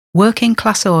Working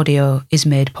Class Audio is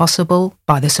made possible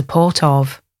by the support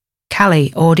of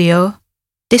Kali Audio,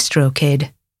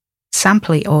 DistroKid,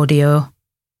 Sampley Audio,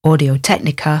 Audio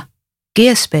Technica,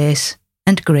 Gearspace,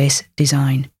 and Grace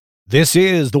Design. This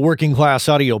is the Working Class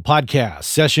Audio Podcast,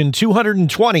 session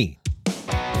 220.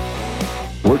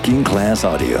 Working Class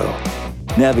Audio,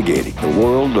 navigating the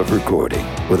world of recording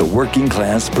with a working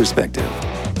class perspective.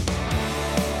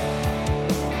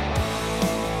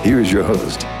 Here's your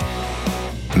host,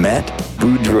 Matt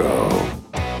Boudreau.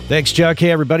 Thanks, Chuck.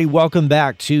 Hey, everybody. Welcome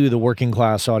back to the Working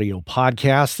Class Audio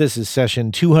Podcast. This is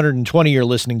session 220 you're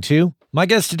listening to. My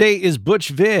guest today is Butch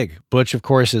Vig. Butch, of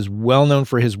course, is well known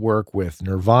for his work with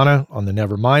Nirvana on the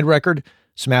Nevermind record,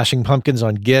 Smashing Pumpkins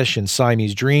on Gish and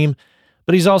Siamese Dream,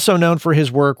 but he's also known for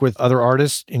his work with other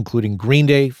artists, including Green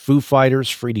Day, Foo Fighters,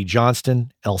 Freddie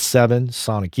Johnston, L7,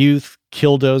 Sonic Youth,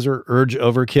 Killdozer, Urge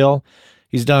Overkill.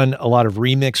 He's done a lot of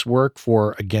remix work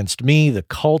for Against Me, The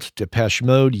Cult, Depeche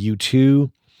Mode, U2,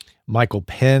 Michael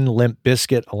Penn, Limp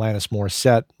Bizkit, Alanis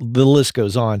Morissette. The list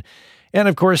goes on. And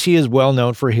of course, he is well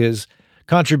known for his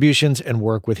contributions and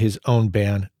work with his own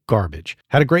band, Garbage.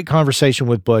 Had a great conversation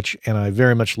with Butch, and I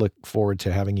very much look forward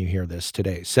to having you hear this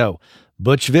today. So,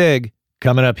 Butch Vig,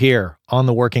 coming up here on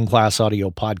the Working Class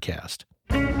Audio Podcast.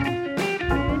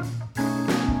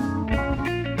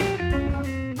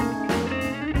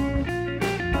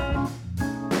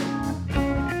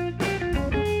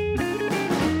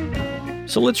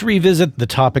 So let's revisit the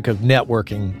topic of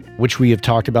networking, which we have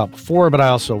talked about before, but I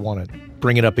also want to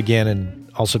bring it up again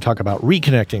and also talk about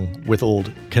reconnecting with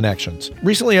old connections.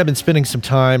 Recently, I've been spending some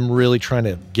time really trying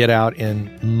to get out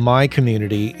in my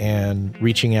community and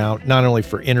reaching out not only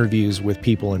for interviews with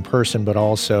people in person, but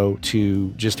also to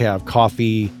just have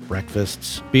coffee,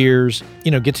 breakfasts, beers,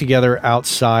 get together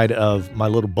outside of my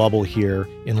little bubble here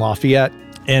in Lafayette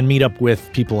and meet up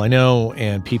with people I know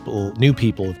and new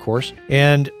people, of course.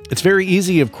 And it's very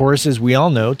easy, of course, as we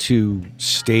all know, to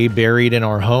stay buried in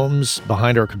our homes,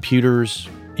 behind our computers,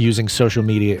 using social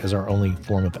media as our only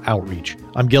form of outreach.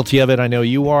 I'm guilty of it. I know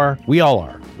you are. We all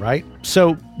are, right?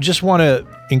 So just want to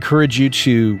encourage you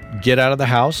to get out of the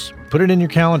house, put it in your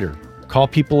calendar, call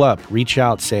people up, reach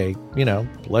out, say,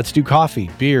 let's do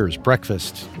coffee, beers,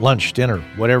 breakfast, lunch, dinner,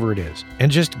 whatever it is,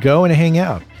 and just go and hang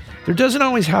out. There doesn't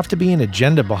always have to be an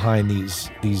agenda behind these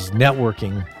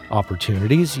networking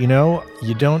opportunities. You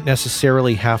don't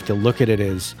necessarily have to look at it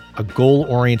as a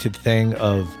goal-oriented thing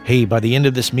of, hey, by the end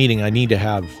of this meeting, I need to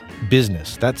have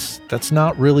business. That's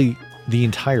not really the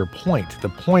entire point. The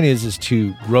point is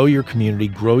to grow your community,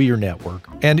 grow your network.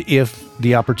 And if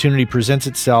the opportunity presents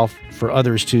itself for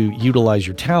others to utilize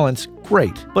your talents,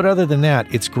 great. But other than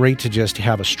that, it's great to just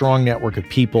have a strong network of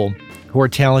people who are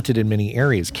talented in many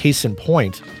areas. Case in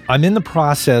point, I'm in the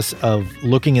process of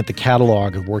looking at the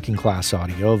catalog of Working Class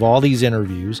Audio, of all these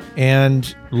interviews,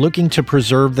 and looking to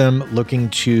preserve them, looking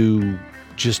to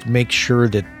just make sure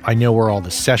that I know where all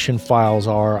the session files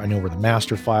are, I know where the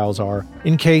master files are,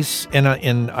 in case, and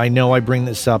I know I bring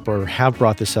this up or have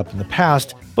brought this up in the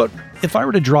past, but if I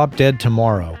were to drop dead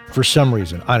tomorrow for some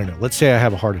reason, I don't know, let's say I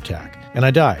have a heart attack and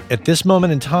I die. At this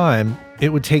moment in time, it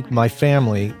would take my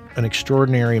family an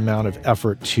extraordinary amount of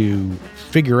effort to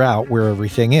figure out where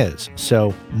everything is.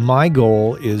 So my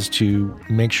goal is to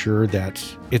make sure that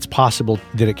it's possible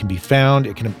that it can be found,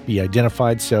 it can be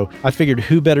identified. So I figured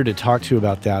who better to talk to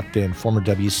about that than former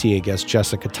WCA guest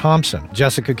Jessica Thompson.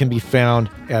 Jessica can be found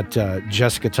at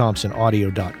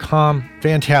jessicathompsonaudio.com.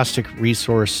 Fantastic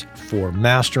resource for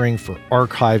mastering, for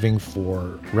archiving,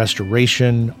 for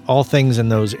restoration, all things in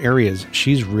those areas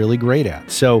she's really great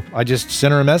at. So I just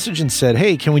sent her a message and said,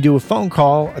 hey, can we do a phone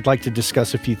call? I'd like to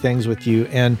discuss a few things with you.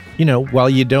 And, while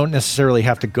you don't necessarily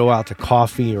have to go out to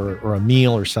coffee or a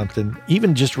meal or something,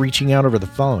 even just reaching out over the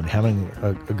phone, having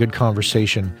a good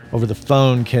conversation over the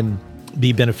phone can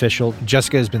be beneficial.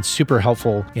 Jessica has been super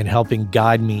helpful in helping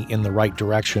guide me in the right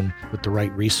direction with the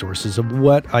right resources of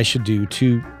what I should do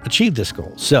to achieve this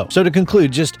goal. So to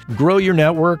conclude, just grow your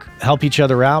network, help each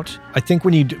other out. I think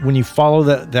when you follow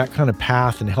that kind of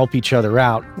path and help each other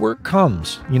out, work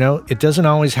comes. It doesn't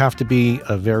always have to be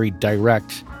a very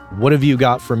direct, what have you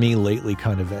got for me lately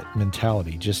kind of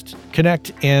mentality. Just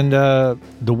connect, and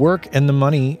the work and the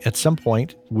money at some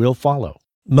point will follow.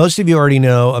 Most of you already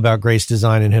know about Grace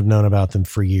Design and have known about them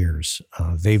for years.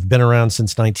 They've been around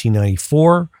since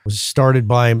 1994. It was started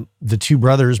by the two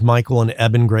brothers, Michael and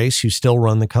Eben Grace, who still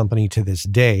run the company to this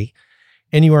day.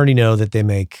 And you already know that they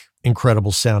make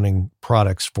incredible sounding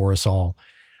products for us all.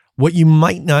 What you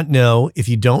might not know if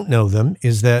you don't know them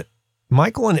is that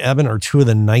Michael and Eben are two of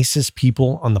the nicest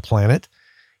people on the planet,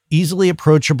 easily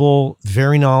approachable,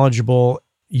 very knowledgeable.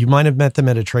 You might have met them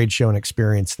at a trade show and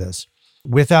experienced this.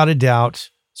 Without a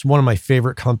doubt, it's one of my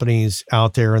favorite companies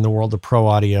out there in the world of pro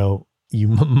audio. You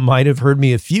might have heard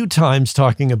me a few times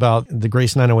talking about the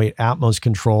Grace 908 Atmos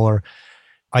controller.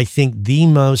 I think the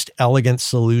most elegant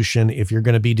solution, if you're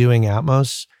going to be doing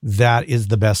Atmos, that is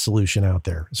the best solution out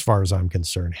there, as far as I'm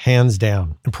concerned, hands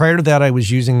down. And prior to that, I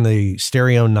was using the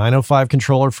Stereo 905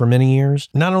 controller for many years.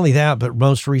 Not only that, but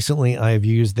most recently, I have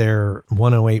used their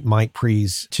 108 mic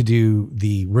pre's to do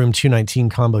the Room 219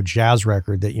 combo jazz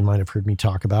record that you might have heard me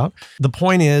talk about. The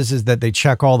point is that they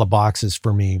check all the boxes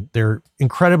for me. They're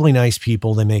incredibly nice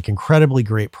people. They make incredibly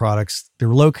great products. They're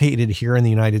located here in the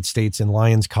United States in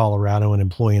Lyons, Colorado, and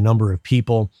employ a number of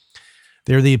people.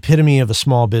 They're the epitome of a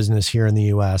small business here in the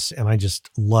US, and I just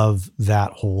love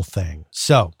that whole thing.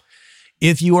 So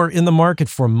if you are in the market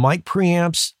for mic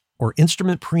preamps or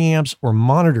instrument preamps or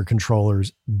monitor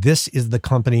controllers, this is the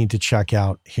company to check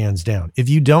out, hands down. If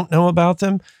you don't know about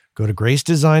them, go to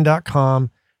gracedesign.com,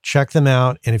 check them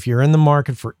out. And if you're in the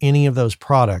market for any of those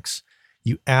products,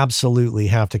 you absolutely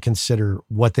have to consider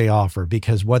what they offer,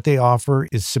 because what they offer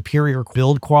is superior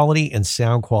build quality and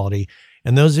sound quality.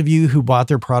 And those of you who bought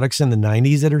their products in the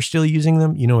 90s that are still using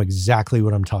them, you know exactly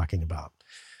what I'm talking about.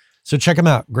 So check them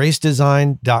out,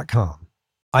 gracedesign.com.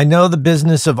 I know the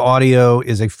business of audio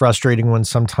is a frustrating one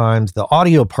sometimes. The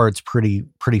audio part's pretty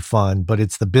fun, but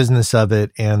it's the business of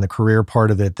it and the career part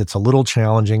of it that's a little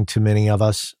challenging to many of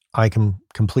us. I can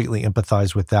completely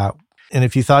empathize with that. And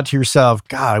if you thought to yourself,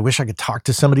 God, I wish I could talk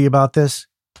to somebody about this,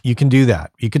 you can do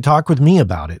that. You could talk with me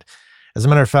about it. As a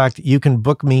matter of fact, you can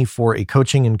book me for a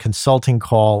coaching and consulting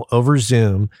call over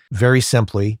Zoom very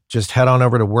simply. Just head on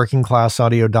over to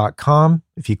workingclassaudio.com.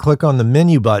 If you click on the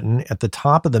menu button at the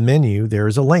top of the menu, there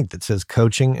is a link that says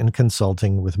Coaching and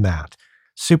Consulting with Matt.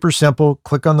 Super simple.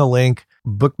 Click on the link,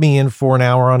 book me in for an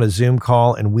hour on a Zoom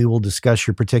call, and we will discuss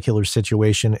your particular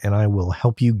situation, and I will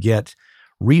help you get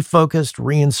refocused,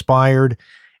 re-inspired,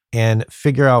 and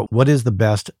figure out what is the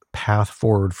best path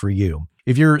forward for you.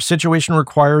 If your situation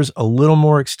requires a little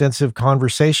more extensive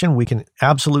conversation, we can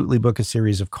absolutely book a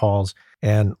series of calls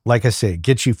and, like I say,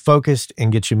 get you focused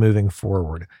and get you moving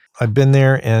forward. I've been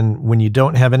there, and when you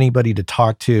don't have anybody to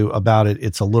talk to about it,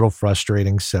 it's a little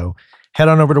frustrating. So head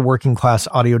on over to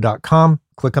workingclassaudio.com,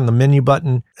 click on the menu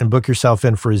button, and book yourself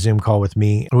in for a Zoom call with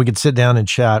me. And we can sit down and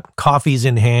chat, coffee's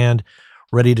in hand,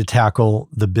 ready to tackle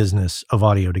the business of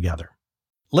audio together.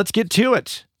 Let's get to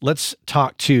it. Let's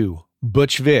talk to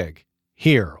Butch Vig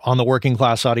here on the Working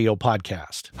Class Audio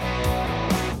Podcast.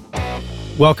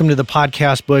 Welcome to the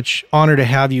podcast, Butch. Honor to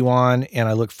have you on, and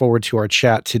I look forward to our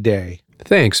chat today.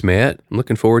 Thanks, Matt. I'm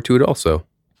looking forward to it also.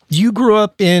 You grew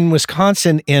up in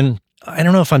Wisconsin in, I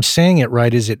don't know if I'm saying it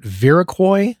right, is it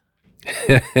Viroqua?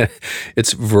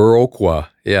 It's Viroqua.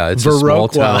 Yeah, it's a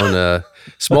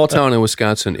small town in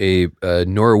Wisconsin, a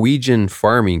Norwegian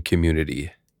farming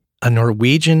community. A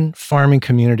Norwegian farming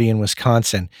community in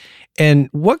Wisconsin. And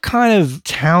what kind of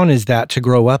town is that to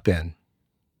grow up in?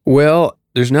 Well,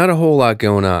 there's not a whole lot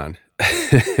going on.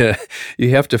 You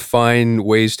have to find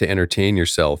ways to entertain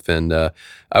yourself. And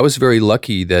I was very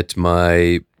lucky that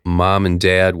my mom and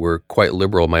dad were quite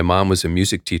liberal. My mom was a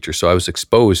music teacher, so I was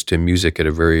exposed to music at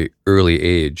a very early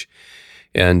age.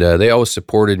 And they always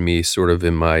supported me sort of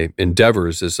in my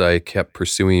endeavors as I kept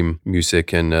pursuing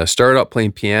music, and started out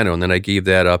playing piano, and then I gave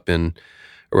that up in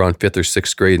around 5th or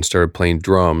 6th grade and started playing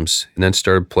drums, and then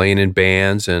started playing in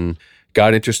bands and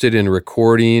got interested in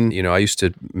recording. You know, I used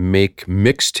to make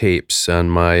mixtapes on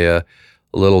my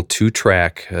little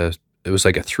 2-track. It was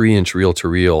like a 3-inch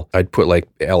reel-to-reel. I'd put like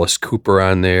Alice Cooper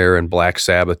on there and Black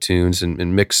Sabbath tunes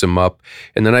and mix them up.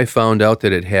 And then I found out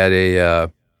that it had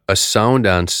a sound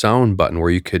on sound button where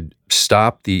you could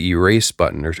stop the erase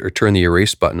button or turn the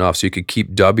erase button off, so you could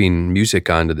keep dubbing music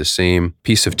onto the same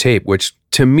piece of tape, which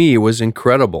to me was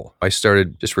incredible. I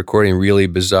started just recording really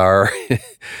bizarre,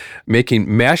 making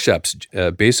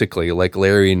mashups, basically like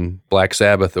layering Black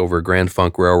Sabbath over Grand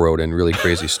Funk Railroad and really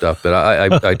crazy stuff. But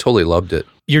I totally loved it.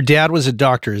 Your dad was a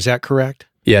doctor, is that correct?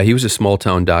 Yeah, he was a small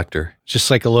town doctor.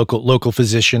 Just like a local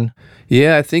physician?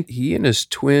 Yeah, I think he and his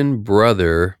twin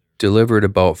brother delivered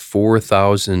about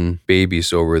 4,000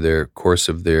 babies over the course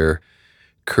of their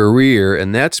career,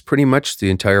 and that's pretty much the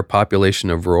entire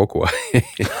population of Viroqua.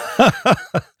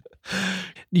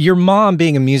 Your mom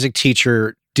being a music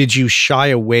teacher, did you shy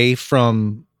away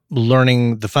from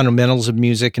learning the fundamentals of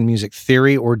music and music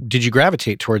theory, or did you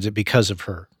gravitate towards it because of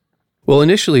her? Well,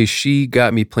 initially, she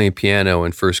got me playing piano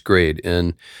in 1st grade,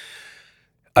 and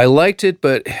I liked it,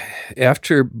 but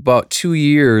after about 2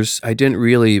 years, I didn't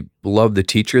really love the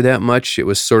teacher that much. It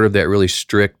was sort of that really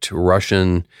strict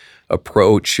Russian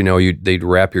approach. You know, they'd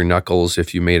wrap your knuckles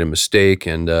if you made a mistake,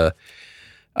 and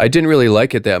I didn't really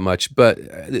like it that much, but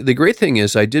the great thing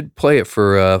is I did play it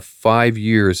for 5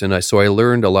 years, and so I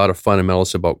learned a lot of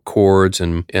fundamentals about chords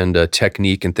and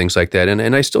technique and things like that,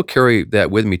 and I still carry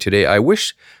that with me today. I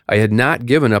wish I had not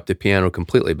given up the piano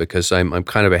completely because I'm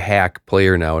kind of a hack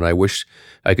player now, and I wish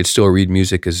I could still read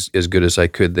music as good as I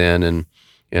could then,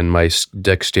 and my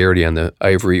dexterity on the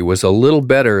ivory was a little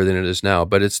better than it is now.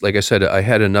 But it's like I said, I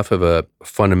had enough of a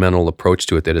fundamental approach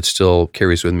to it that it still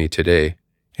carries with me today.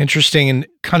 Interesting. And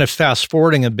kind of fast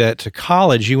forwarding a bit to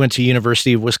college, you went to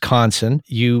University of Wisconsin.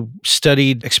 You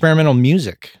studied experimental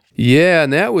music. Yeah,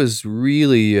 and that was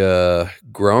really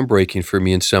groundbreaking for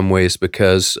me in some ways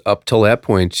because up till that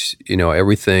point,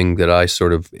 everything that I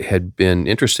sort of had been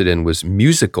interested in was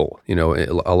musical,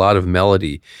 a lot of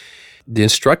melody. The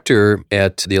instructor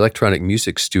at the electronic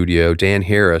music studio, Dan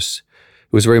Harris,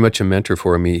 who was very much a mentor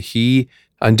for me, he,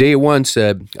 on day one,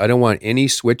 said, I don't want any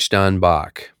switched on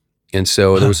Bach. And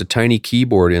so there was a tiny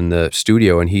keyboard in the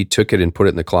studio, and he took it and put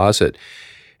it in the closet.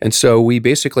 And so we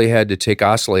basically had to take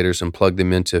oscillators and plug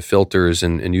them into filters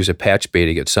and use a patch bay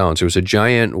to get sounds. There was a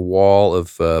giant wall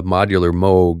of modular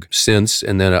Moog synths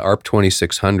and then an ARP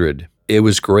 2600. It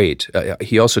was great.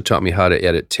 He also taught me how to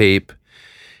edit tape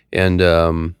and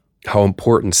how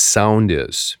important sound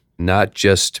is, not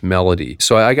just melody.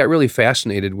 So I got really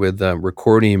fascinated with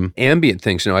recording ambient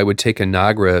things. I would take a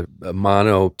Nagra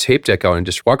mono tape deck out and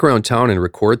just walk around town and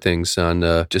record things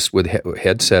on just with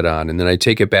headset on. And then I'd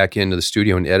take it back into the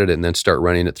studio and edit it and then start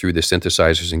running it through the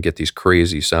synthesizers and get these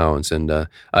crazy sounds. And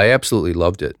I absolutely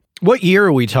loved it. What year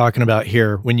are we talking about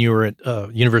here when you were at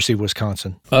University of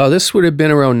Wisconsin? This would have been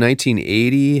around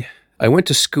 1980. I went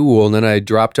to school and then I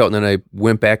dropped out and then I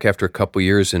went back after a couple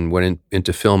years and went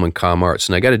into film and comm arts.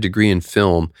 And I got a degree in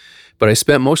film, but I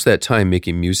spent most of that time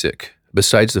making music.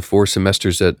 Besides the 4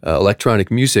 semesters at electronic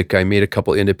music, I made a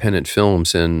couple independent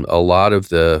films, and a lot of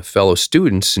the fellow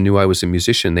students knew I was a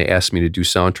musician. They asked me to do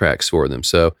soundtracks for them.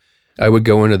 So I would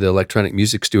go into the electronic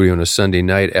music studio on a Sunday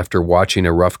night after watching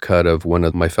a rough cut of one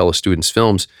of my fellow students'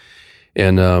 films.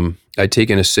 And I'd take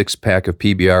in a 6-pack of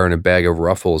PBR and a bag of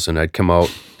Ruffles, and I'd come out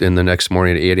in the next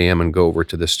morning at 8 a.m. and go over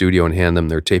to the studio and hand them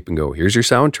their tape and go, here's your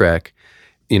soundtrack.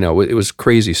 It was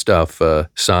crazy stuff,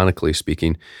 sonically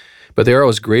speaking. But they're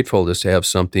always grateful just to have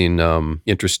something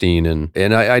interesting,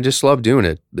 and I just love doing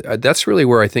it. That's really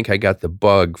where I think I got the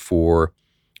bug for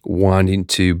wanting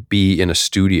to be in a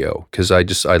studio, because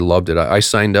I loved it. I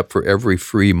signed up for every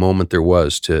free moment there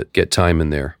was to get time in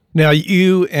there. Now,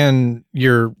 you and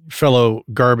your fellow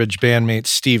garbage bandmate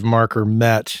Steve Marker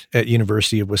met at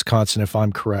University of Wisconsin, if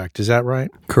I'm correct. Is that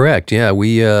right? Correct, yeah.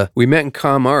 We met in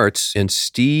comm arts, and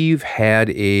Steve had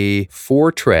a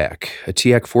 4-track, a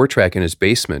TEAC 4-track in his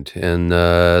basement, and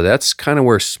that's kind of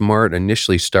where SMART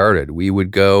initially started. We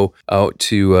would go out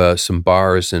to some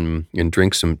bars and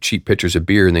drink some cheap pitchers of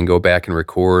beer and then go back and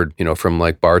record, from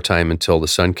like bar time until the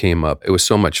sun came up. It was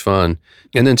so much fun.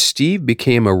 And then Steve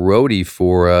became a roadie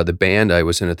for the band I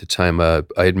was in at the time. I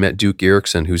had met Duke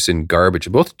Erickson, who's in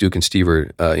Garbage. Both Duke and Steve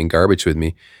are in Garbage with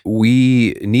me.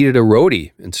 We needed a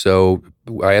roadie, and so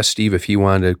I asked Steve if he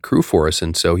wanted a crew for us,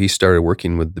 and so he started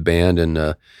working with the band.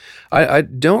 And I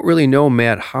don't really know,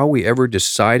 Matt, how we ever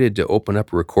decided to open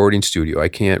up a recording studio. I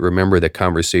can't remember the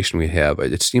conversation we had.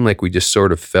 It seemed like we just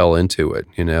sort of fell into it,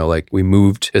 like we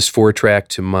moved his 4-track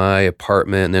to my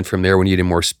apartment, and then from there we needed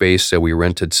more space, so we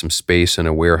rented some space in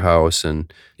a warehouse,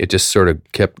 and it just sort of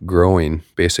kept growing,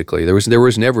 basically. There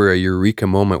was never a eureka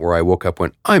moment where I woke up and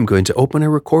went, I'm going to open a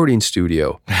recording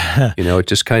studio. It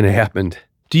just kind of happened.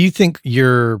 Do you think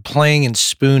your playing in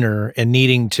Spooner and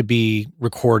needing to be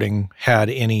recording had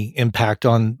any impact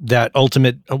on that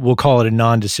ultimate, we'll call it a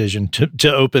non-decision,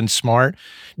 to open SMART?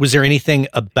 Was there anything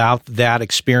about that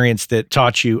experience that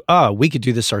taught you, we could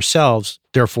do this ourselves,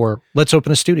 therefore let's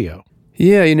open a studio?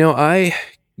 Yeah,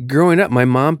 growing up, my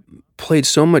mom played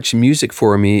so much music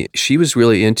for me. She was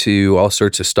really into all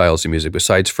sorts of styles of music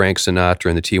besides Frank Sinatra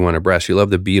and the Tijuana Brass. She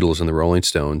loved the Beatles and the Rolling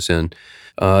Stones. And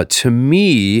to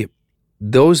me,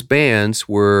 those bands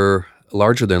were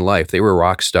larger than life. They were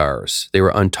rock stars. They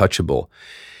were untouchable.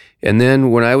 And then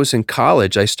when I was in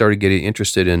college, I started getting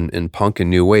interested in punk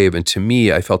and new wave. And to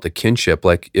me, I felt a kinship.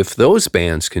 Like, if those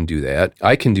bands can do that,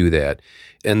 I can do that.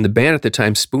 And the band at the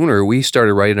time, Spooner, we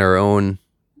started writing our own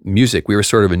music. We were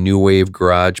sort of a new wave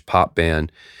garage pop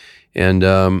band.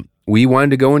 And we wanted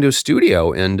to go into a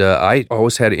studio, and I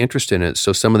always had an interest in it.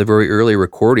 So some of the very early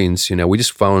recordings, we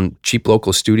just found cheap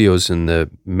local studios in the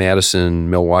Madison,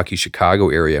 Milwaukee, Chicago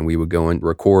area, and we would go and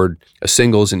record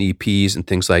singles and EPs and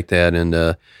things like that.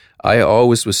 And I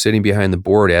always was sitting behind the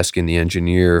board asking the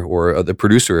engineer or the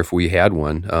producer, if we had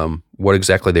one, what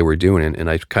exactly they were doing, and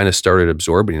I kind of started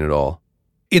absorbing it all.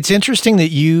 It's interesting that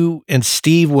you and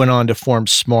Steve went on to form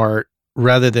Smart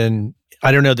rather than,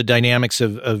 I don't know the dynamics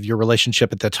of your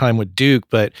relationship at that time with Duke,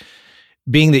 but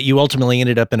being that you ultimately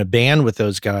ended up in a band with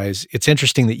those guys, it's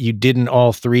interesting that you didn't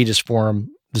all three just form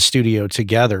the studio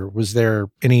together. Was there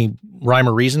any rhyme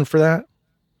or reason for that?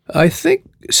 I think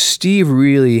Steve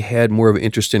really had more of an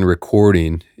interest in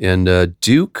recording, and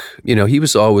Duke, he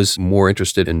was always more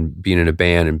interested in being in a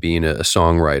band and being a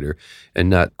songwriter, and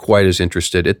not quite as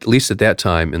interested, at least at that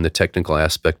time, in the technical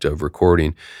aspect of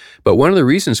recording. But one of the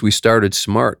reasons we started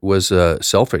Smart was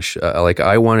selfish.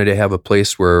 I wanted to have a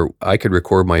place where I could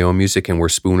record my own music and where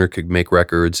Spooner could make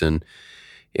records, and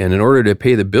in order to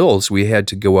pay the bills, we had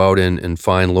to go out and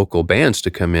find local bands to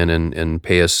come in and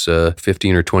pay us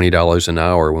 $15 or $20 an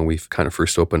hour when we kind of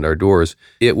first opened our doors.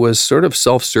 It was sort of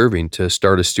self-serving to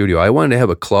start a studio. I wanted to have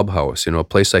a clubhouse, a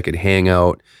place I could hang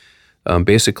out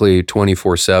basically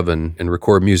 24/7 and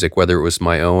record music, whether it was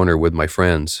my own or with my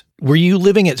friends. Were you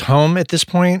living at home at this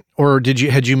point, or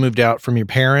had you moved out from your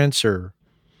parents, or?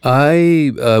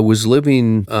 I was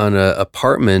living on an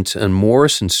apartment on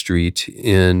Morrison Street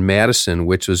in Madison,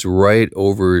 which was right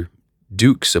over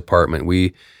Duke's apartment.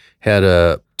 We had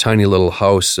a tiny little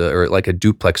house, or like a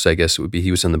duplex, I guess it would be.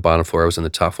 He was on the bottom floor, I was on the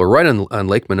top floor, right on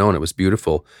Lake Monona. It was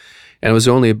beautiful. And it was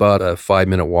only about a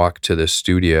 5-minute walk to the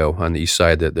studio on the east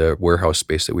side, the warehouse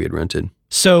space that we had rented.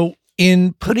 So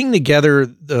in putting together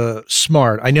the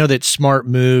Smart, I know that Smart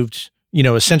moved,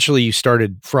 essentially you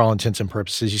started, for all intents and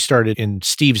purposes, you started in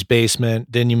Steve's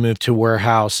basement, then you moved to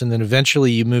warehouse, and then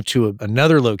eventually you moved to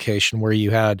another location where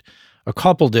you had a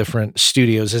couple different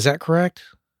studios. Is that correct?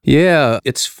 Yeah,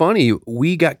 it's funny.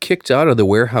 We got kicked out of the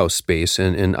warehouse space,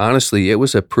 and honestly, it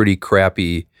was a pretty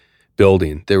crappy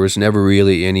building. There was never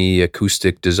really any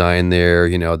acoustic design there.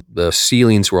 The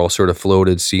ceilings were all sort of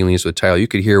floated ceilings with tile. You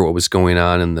could hear what was going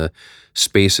on in the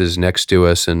spaces next to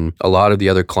us, and a lot of the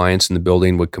other clients in the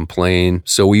building would complain.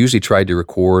 So we usually tried to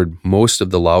record most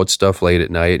of the loud stuff late at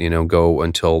night, go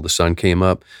until the sun came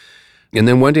up. And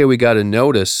then one day we got a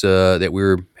notice that we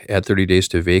had 30 days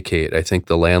to vacate. I think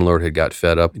the landlord had got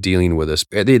fed up dealing with us.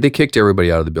 They kicked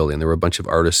everybody out of the building. There were a bunch of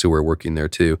artists who were working there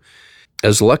too.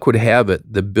 As luck would have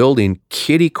it, the building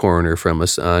kitty corner from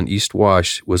us on East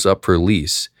Wash was up for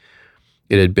lease.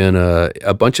 It had been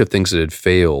a bunch of things that had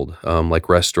failed, like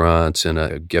restaurants and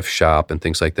a gift shop and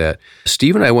things like that.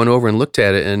 Steve and I went over and looked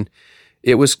at it, and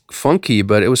it was funky,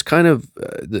 but it was kind of,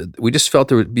 we just felt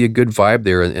there would be a good vibe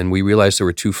there, and we realized there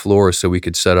were 2 floors, so we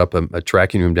could set up a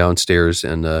tracking room downstairs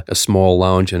and a small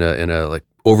lounge and a like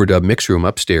overdub mix room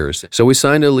upstairs. So we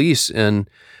signed a lease, and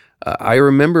I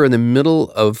remember in the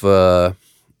middle of,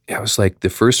 it was like the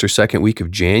first or second week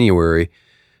of January,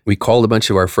 we called a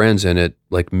bunch of our friends, and at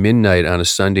like midnight on a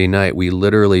Sunday night, we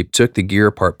literally took the gear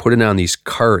apart, put it on these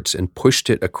carts, and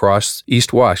pushed it across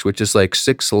East Wash, which is like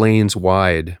 6 lanes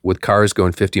wide with cars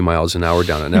going 50 miles an hour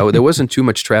down it. Now, there wasn't too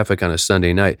much traffic on a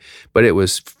Sunday night, but it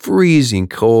was freezing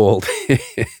cold.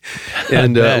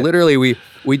 And literally,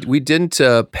 we didn't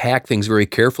pack things very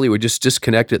carefully. We just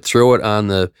disconnect it, throw it on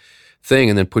the thing,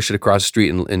 and then push it across the street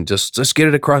and just get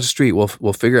it across the street.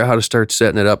 We'll figure out how to start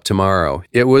setting it up tomorrow.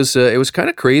 It was kind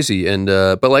of crazy, and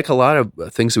but like a lot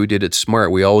of things that we did at Smart,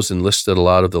 we always enlisted a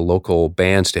lot of the local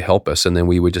bands to help us, and then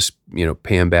we would just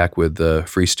pay them back with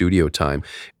free studio time.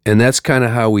 And that's kind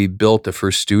of how we built the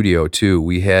first studio too.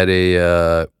 We had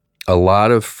a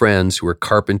lot of friends who were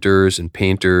carpenters and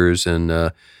painters, and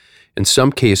in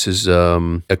some cases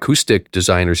acoustic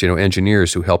designers,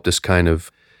 engineers who helped us kind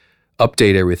of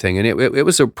update everything. And it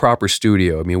was a proper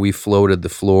studio. I mean, we floated the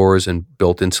floors and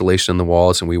built insulation on the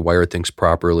walls, and we wired things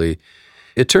properly.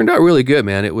 It turned out really good,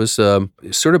 man. It was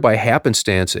sort of by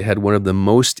happenstance. It had one of the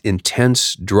most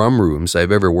intense drum rooms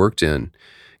I've ever worked in.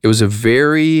 It was a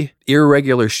very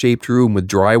irregular shaped room with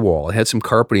drywall. It had some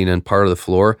carpeting on part of the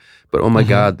floor, but oh my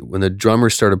God, when the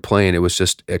drummers started playing, it was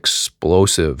just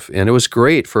explosive. And it was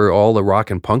great for all the rock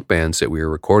and punk bands that we were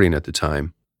recording at the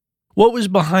time. What was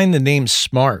behind the name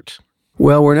Smart?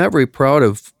 Well, we're not very proud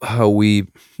of how we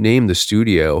named the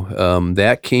studio.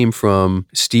 That came from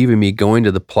Steve and me going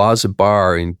to the Plaza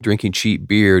Bar and drinking cheap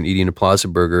beer and eating a Plaza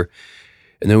burger.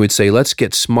 And then we'd say, let's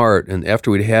get smart. And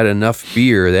after we'd had enough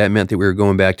beer, that meant that we were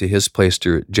going back to his place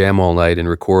to jam all night and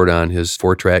record on his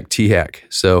 4-track THAC.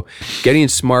 So getting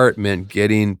smart meant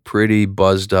getting pretty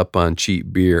buzzed up on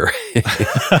cheap beer.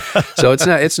 So it's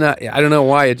not, I don't know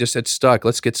why it stuck.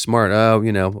 Let's get smart. Oh,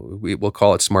 we'll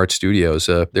call it Smart Studios.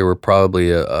 There were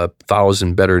probably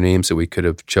 1,000 better names that we could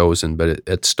have chosen, but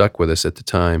it stuck with us at the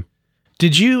time.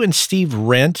 Did you and Steve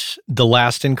rent the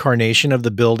last incarnation of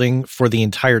the building for the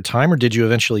entire time, or did you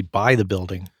eventually buy the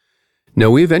building? No,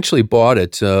 we eventually bought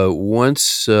it.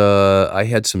 Once I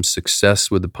had some success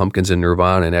with the Pumpkins and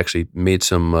Nirvana and actually made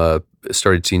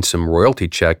started seeing some royalty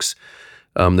checks,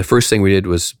 the first thing we did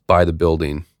was buy the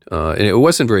building. And it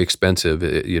wasn't very expensive.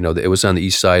 It was on the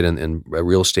east side and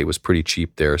real estate was pretty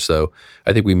cheap there. So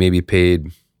I think we maybe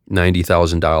paid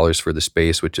 $90,000 for the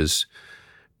space, which is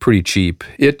pretty cheap.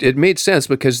 It made sense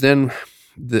because then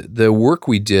the work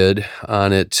we did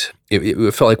on it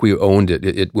felt like we owned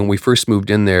it. When we first moved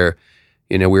in there,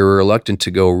 we were reluctant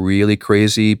to go really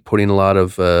crazy, putting a lot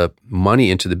of money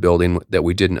into the building that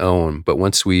we didn't own. But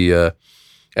once we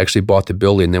actually bought the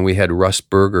building, then we had Russ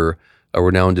Berger, a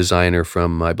renowned designer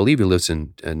from, I believe he lives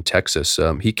in Texas.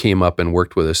 He came up and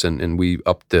worked with us, and we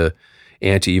upped the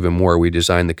ante even more. We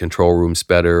designed the control rooms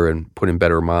better and put in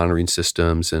better monitoring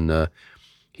systems. And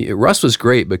Russ was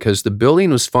great because the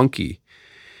building was funky.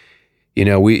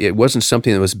 It wasn't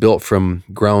something that was built from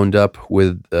ground up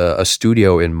with a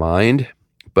studio in mind.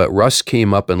 But Russ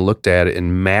came up and looked at it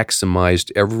and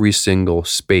maximized every single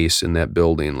space in that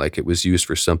building like it was used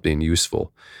for something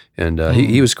useful. And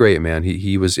he was great, man.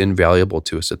 He was invaluable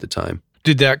to us at the time.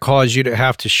 Did that cause you to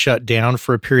have to shut down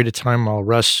for a period of time while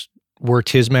Russ worked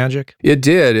his magic? It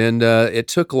did, and it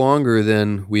took longer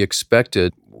than we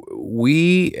expected.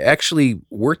 We actually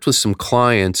worked with some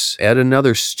clients at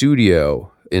another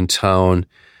studio in town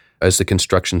as the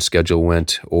construction schedule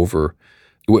went over,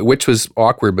 which was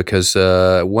awkward because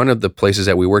one of the places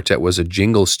that we worked at was a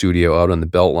jingle studio out on the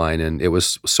Beltline, and it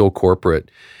was so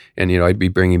corporate. And, I'd be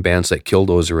bringing bands like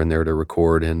Killdozer in there to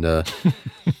record. And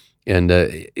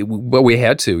but we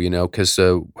had to, because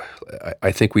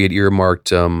I think we had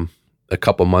earmarked a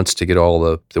couple months to get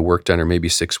all the work done, or maybe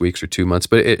 6 weeks or 2 months.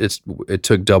 But it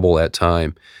took double that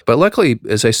time. But luckily,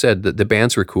 as I said, the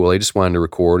bands were cool. They just wanted to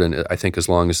record. And I think as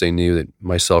long as they knew that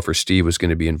myself or Steve was going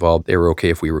to be involved, they were okay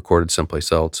if we recorded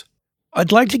someplace else.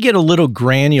 I'd like to get a little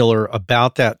granular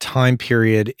about that time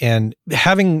period, and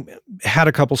having had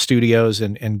a couple studios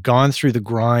and gone through the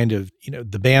grind of,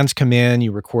 the bands come in,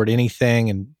 you record anything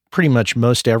and pretty much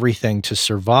most everything to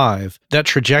survive. That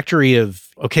trajectory of,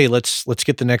 okay, let's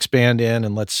get the next band in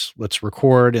and let's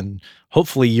record, and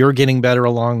hopefully you're getting better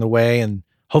along the way and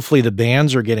hopefully the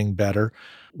bands are getting better.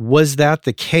 Was that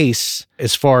the case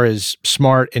as far as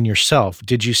Smart and yourself?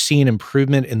 Did you see an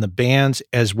improvement in the bands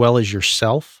as well as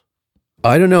yourself?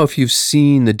 I don't know if you've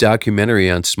seen the documentary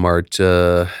on Smart.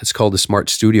 It's called The Smart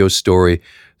Studio Story.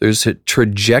 There's a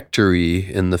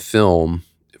trajectory in the film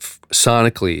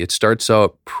sonically. It starts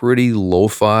out pretty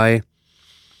lo-fi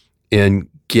and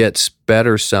gets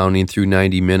better sounding through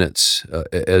 90 minutes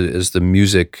as the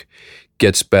music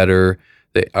gets better.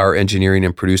 Our engineering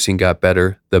and producing got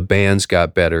better. The bands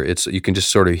got better. You can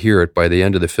just sort of hear it. By the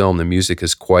end of the film, the music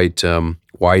is quite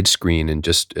widescreen and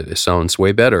just it sounds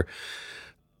way better.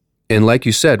 And like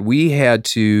you said, we had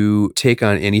to take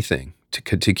on anything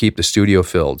to keep the studio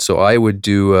filled. So I would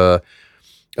do a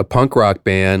punk rock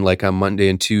band like on Monday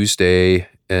and Tuesday,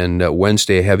 and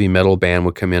Wednesday a heavy metal band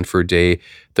would come in for a day.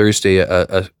 Thursday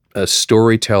a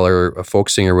storyteller, a folk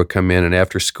singer would come in, and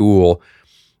after school,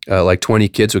 like 20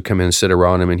 kids would come in and sit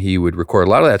around him, and he would record.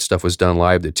 A lot of that stuff was done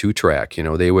live, the 2-track.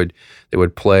 They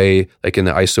would play like in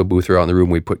the ISO booth or out in the room.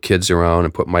 We'd put kids around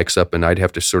and put mics up, and I'd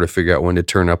have to sort of figure out when to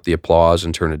turn up the applause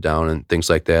and turn it down and things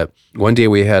like that. One day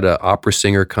we had an opera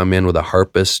singer come in with a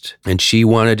harpist, and she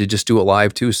wanted to just do it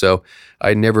live too. So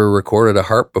I'd never recorded a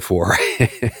harp before,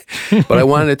 but I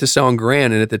wanted it to sound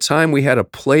grand. And at the time we had a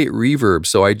plate reverb,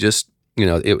 so I just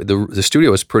the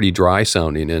studio was pretty dry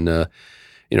sounding, and it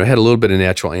had a little bit of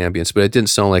natural ambience, but it didn't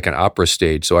sound like an opera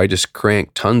stage. So I just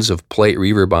cranked tons of plate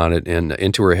reverb on it and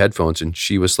into her headphones. And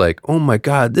she was like, "Oh my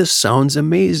God, this sounds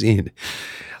amazing.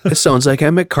 It sounds like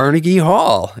I'm at Carnegie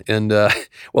Hall." And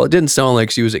well, it didn't sound like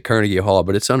she was at Carnegie Hall,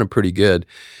 but it sounded pretty good.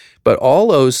 But all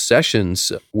those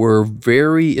sessions were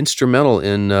very instrumental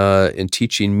in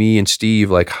teaching me and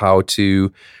Steve like how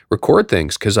to record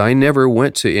things, because I never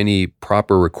went to any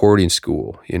proper recording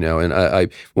school, And I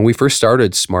when we first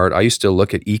started Smart, I used to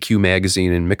look at EQ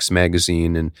magazine and Mix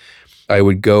magazine, and I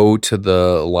would go to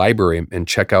the library and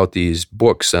check out these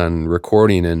books on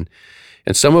recording, and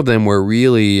some of them were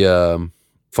really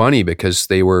funny because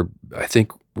they were, I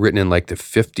think, written in like the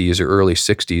 50s or early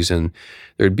 60s, and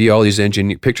there'd be all these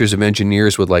pictures of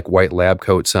engineers with like white lab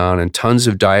coats on and tons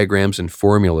of diagrams and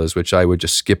formulas, which I would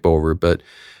just skip over. But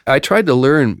I tried to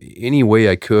learn any way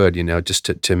I could,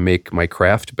 just to make my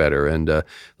craft better. And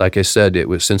like I said, it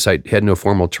was, since I had no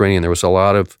formal training, there was a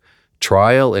lot of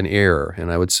trial and error.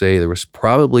 And I would say there was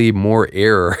probably more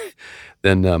error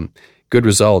than good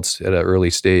results at an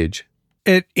early stage.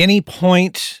 At any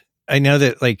point, I know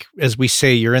that, like, as we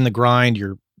say, you're in the grind,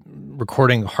 you're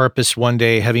recording harpists one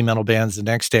day, heavy metal bands the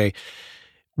next day.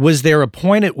 Was there a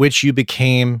point at which you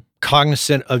became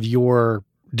cognizant of your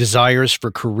desires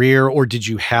for career, or did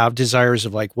you have desires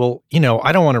of like, well,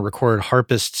 I don't want to record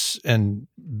harpists and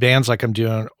bands like I'm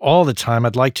doing all the time.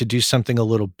 I'd like to do something a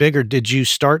little bigger. Did you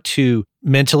start to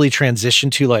mentally transition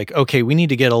to like, okay, we need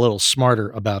to get a little smarter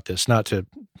about this, not to,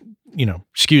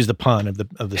 excuse the pun of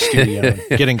the studio,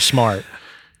 getting smart?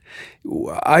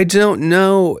 I don't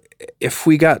know if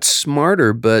we got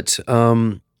smarter, but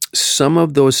some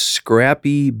of those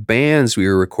scrappy bands we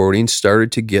were recording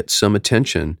started to get some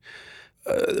attention.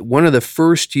 One of the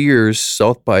first years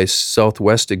South by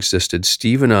Southwest existed,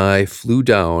 Steve and I flew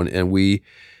down and we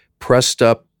pressed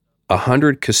up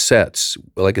 100 cassettes,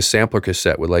 like a sampler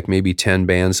cassette with like maybe 10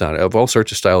 bands on it, of all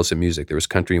sorts of styles of music. There was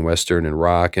country and western and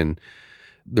rock, and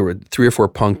there were 3 or 4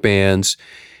 punk bands.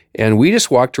 And we just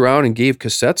walked around and gave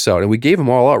cassettes out, and we gave them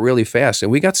all out really fast.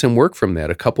 And we got some work from that.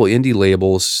 A couple indie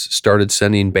labels started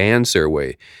sending bands their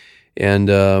way. And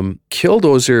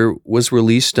Killdozer was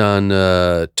released on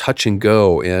Touch and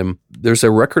Go. And there's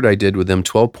a record I did with them,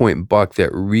 12 Point Buck, that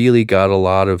really got a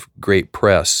lot of great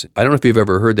press. I don't know if you've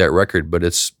ever heard that record, but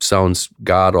it sounds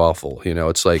god-awful.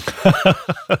 It's like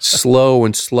slow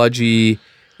and sludgy.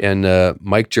 And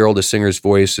Mike Gerald, the singer's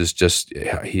voice,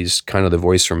 he's kind of the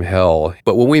voice from hell.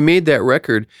 But when we made that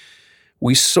record,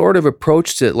 we sort of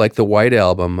approached it like the White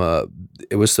Album.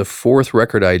 It was the 4th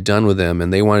record I'd done with them,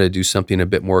 and they wanted to do something a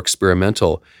bit more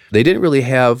experimental. They didn't really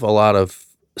have a lot of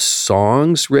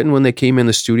songs written when they came in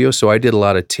the studio, so I did a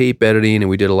lot of tape editing, and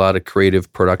we did a lot of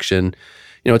creative production.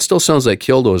 It still sounds like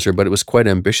Killdozer, but it was quite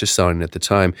ambitious sounding at the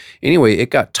time. Anyway, it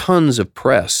got tons of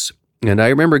press. And I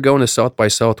remember going to South by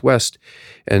Southwest,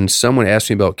 and someone asked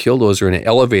me about Killdozer in an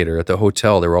elevator at the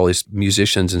hotel. There were all these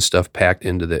musicians and stuff packed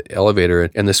into the elevator.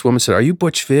 And this woman said, "Are you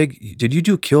Butch Vig? Did you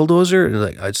do Killdozer?"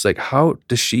 And it's like, how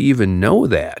does she even know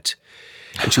that?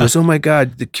 And she goes, "Oh my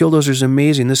God, the Killdozer's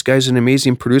amazing. This guy's an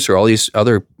amazing producer." All these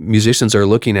other musicians are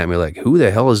looking at me like, who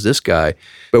the hell is this guy?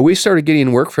 But we started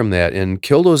getting work from that. And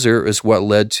Killdozer is what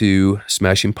led to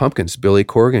Smashing Pumpkins, Billy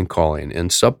Corgan calling,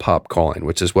 and Sub Pop calling,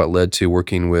 which is what led to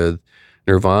working with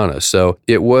Nirvana. So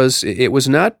it was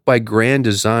not by grand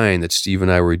design that Steve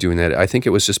and I were doing that. I think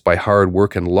it was just by hard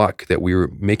work and luck that we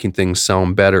were making things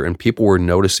sound better and people were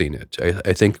noticing it.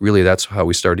 I think really that's how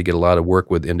we started to get a lot of work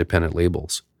with independent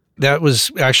labels. That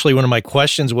was actually one of my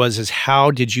questions is how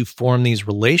did you form these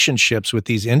relationships with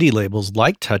these indie labels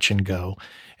like Touch and Go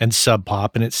and Sub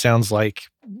Pop? And it sounds like,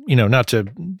 not to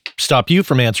stop you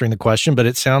from answering the question, but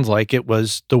it sounds like it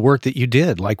was the work that you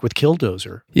did, like with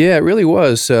Killdozer. Yeah, it really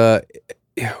was.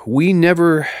 We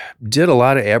never did a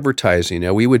lot of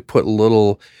advertising. We would put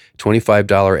little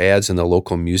 $25 ads in the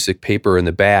local music paper in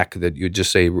the back that you'd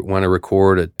just say, want to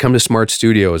record, come to Smart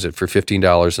Studios for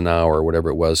 $15 an hour or whatever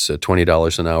it was,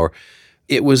 $20 an hour.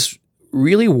 It was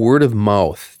really word of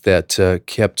mouth that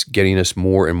kept getting us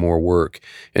more and more work.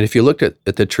 And if you looked at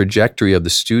the trajectory of the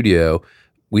studio,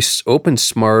 we opened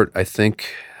Smart, I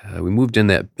think, we moved in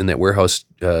that warehouse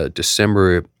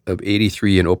December of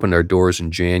 83 and opened our doors in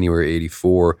January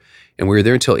 84. And we were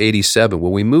there until 87.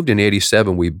 When we moved in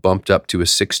 87, we bumped up to a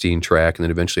 16 track and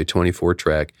then eventually a 24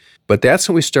 track. But that's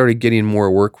when we started getting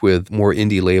more work with more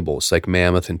indie labels like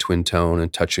Mammoth and Twin Tone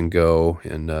and Touch and Go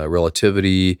and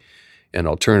Relativity and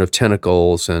Alternative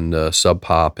Tentacles and Sub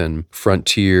Pop and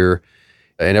Frontier.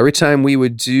 And every time we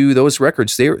would do those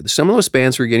records, some of those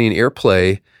bands were getting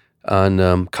airplay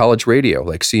on college radio,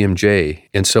 like CMJ.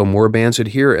 And so more bands would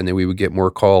hear it, and then we would get more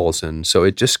calls. And so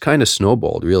it just kind of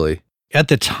snowballed, really. At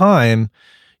the time,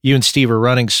 you and Steve were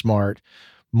running Smart,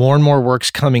 more and more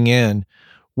work's coming in.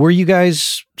 Were you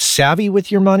guys savvy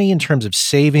with your money in terms of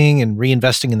saving and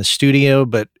reinvesting in the studio,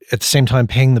 but at the same time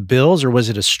paying the bills, or was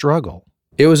it a struggle?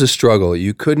 It was a struggle.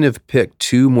 You couldn't have picked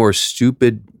 2 more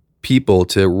stupid people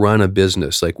to run a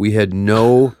business. Like, we had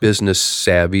no business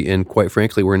savvy, and quite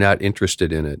frankly, we're not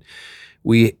interested in it.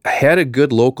 We had a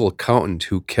good local accountant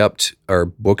who kept our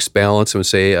books balanced and would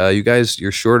say, you guys,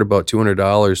 you're short about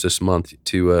 $200 this month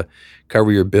to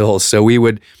cover your bills. So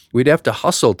we'd have to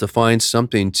hustle to find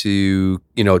something to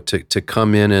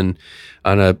come in and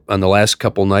on the last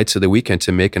couple nights of the weekend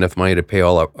to make enough money to pay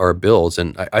all our bills.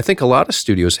 And I think a lot of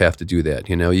studios have to do that.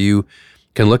 You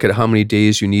can look at how many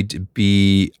days you need to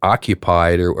be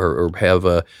occupied or have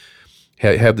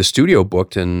the studio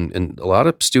booked, and a lot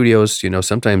of studios,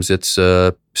 sometimes it's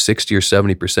 60 or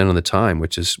 70% of the time,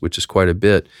 which is quite a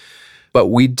bit. But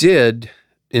we did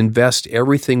invest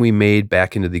everything we made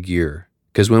back into the gear.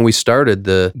 Because when we started,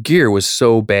 the gear was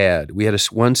so bad. We had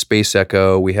one Space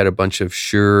Echo. We had a bunch of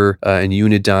Shure and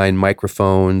Unidyne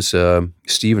microphones.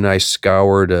 Steve and I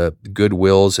scoured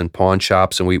Goodwills and pawn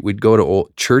shops, and we'd go to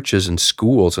old churches and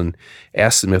schools and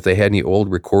ask them if they had any old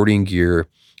recording gear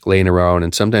laying around.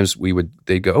 And sometimes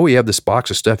they'd go, "Oh, we have this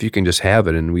box of stuff. You can just have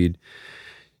it." And we'd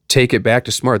take it back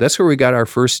to Smart. That's where we got our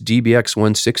first DBX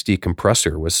 160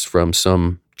 compressor, was from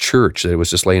some church that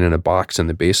was just laying in a box in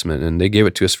the basement, and they gave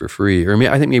it to us for free. Or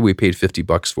I think maybe we paid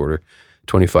 $50 for it, or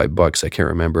 $25, I can't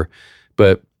remember.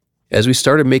 But as we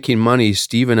started making money,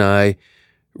 Steve and I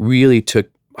really took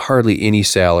hardly any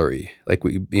salary. Like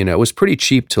it was pretty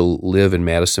cheap to live in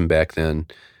Madison back then.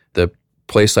 The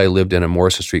place I lived in on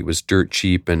Morrison Street was dirt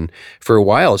cheap, and for a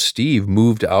while, Steve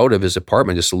moved out of his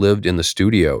apartment, just lived in the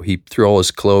studio. He threw all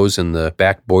his clothes in the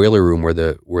back boiler room where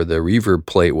the reverb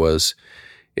plate was.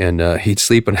 And he'd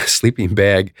sleep in a sleeping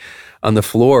bag on the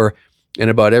floor. And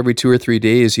about every 2 or 3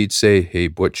 days, he'd say, "Hey,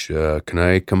 Butch, can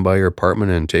I come by your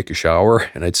apartment and take a shower?"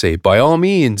 And I'd say, "By all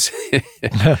means."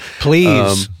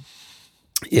 Please.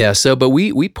 But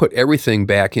we put everything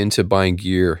back into buying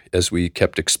gear as we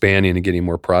kept expanding and getting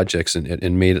more projects and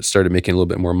started making a little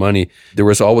bit more money. There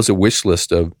was always a wish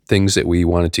list of things that we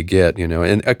wanted to get,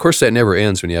 and of course that never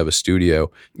ends when you have a studio.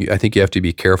 I think you have to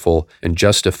be careful and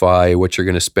justify what you're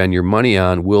going to spend your money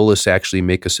on. Will this actually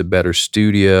make us a better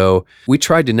studio? We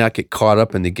tried to not get caught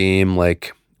up in the game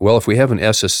like, well, if we have an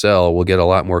SSL, we'll get a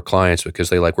lot more clients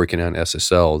because they like working on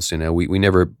SSLs. We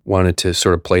never wanted to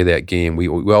sort of play that game. We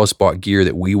always bought gear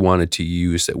that we wanted to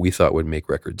use that we thought would make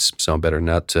records sound better,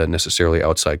 not necessarily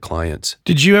outside clients.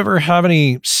 Did you ever have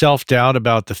any self-doubt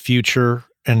about the future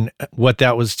and what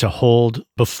that was to hold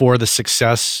before the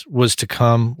success was to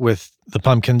come with the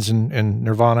Pumpkins and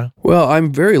Nirvana? Well,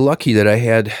 I'm very lucky that I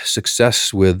had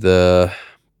success with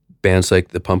bands like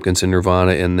the Pumpkins and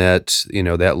Nirvana, and that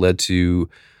led to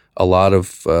a lot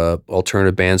of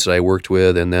alternative bands that I worked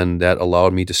with, and then that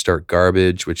allowed me to start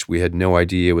Garbage, which we had no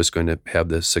idea was going to have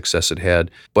the success it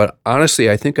had. But honestly,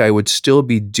 I think I would still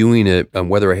be doing it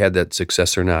whether I had that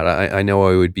success or not. I know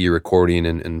I would be recording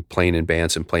and playing in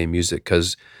bands and playing music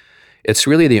because it's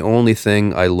really the only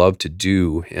thing I love to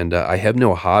do, and I have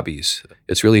no hobbies.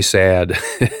 It's really sad.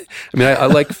 I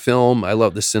like film. I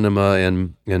love the cinema,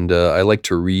 and I like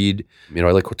to read. I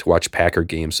like to watch Packer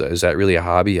games. Is that really a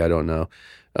hobby? I don't know.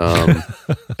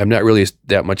 I'm not really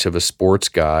that much of a sports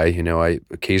guy.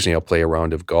 Occasionally I'll play a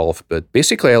round of golf, but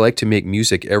basically I like to make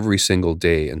music every single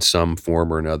day in some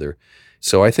form or another.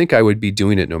 So I think I would be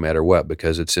doing it no matter what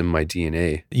because it's in my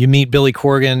DNA. You meet Billy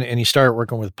Corgan and you start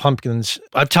working with Pumpkins.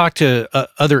 I've talked to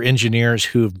other engineers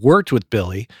who've worked with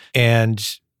Billy,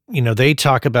 and they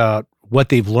talk about what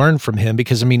they've learned from him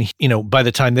because by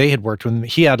the time they had worked with him,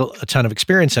 he had a ton of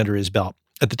experience under his belt.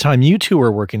 At the time you two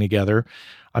were working together,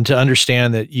 I'm to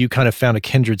understand that you kind of found a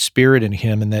kindred spirit in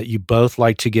him, and that you both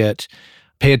like to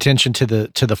pay attention to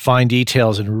the fine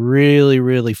details and really,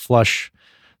 really flush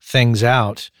things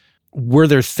out. Were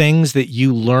there things that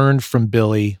you learned from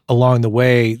Billy along the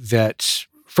way that,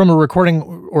 from a recording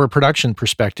or a production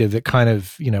perspective, that kind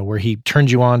of, where he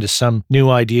turned you on to some new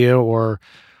idea or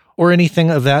anything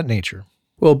of that nature?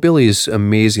 Well, Billy's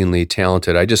amazingly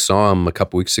talented. I just saw him a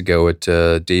couple weeks ago at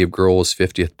Dave Grohl's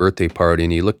 50th birthday party,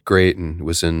 and he looked great and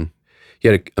he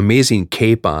had an amazing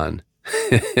cape on.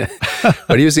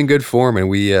 But he was in good form, and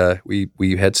we had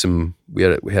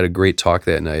a great talk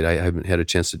that night. I haven't had a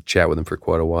chance to chat with him for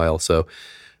quite a while. So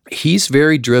he's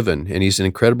very driven, and he's an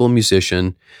incredible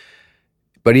musician,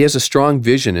 but he has a strong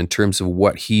vision in terms of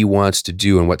what he wants to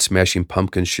do and what Smashing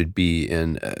Pumpkins should be.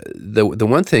 And the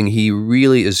one thing, he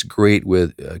really is great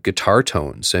with guitar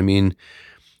tones.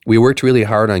 We worked really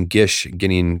hard on Gish,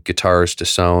 getting guitars to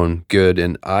sound good,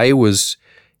 and I was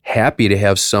happy to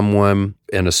have someone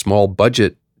and a small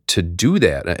budget to do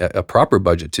that, a proper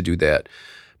budget to do that.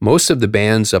 Most of the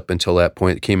bands up until that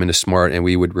point came into Smart, and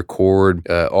we would record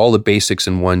all the basics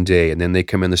in one day, and then they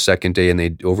come in the second day and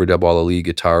they'd overdub all the lead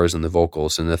guitars and the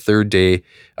vocals. And the third day,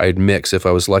 I'd mix. If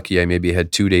I was lucky, I maybe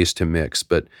had 2 days to mix.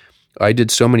 But I did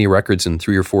so many records in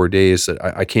 3 or 4 days that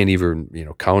I can't even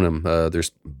count them.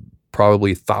 There's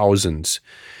probably thousands.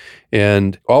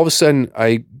 And all of a sudden,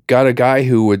 I got a guy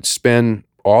who would spend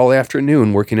all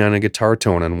afternoon working on a guitar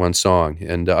tone on one song.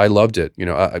 And I loved it,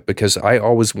 because I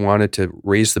always wanted to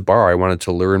raise the bar. I wanted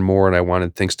to learn more, and I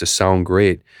wanted things to sound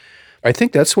great. I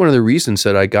think that's one of the reasons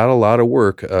that I got a lot of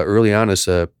work early on as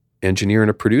an engineer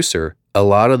and a producer. A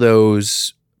lot of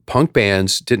those punk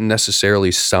bands didn't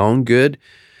necessarily sound good,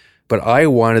 but I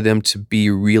wanted them to be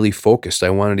really focused.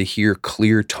 I wanted to hear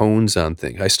clear tones on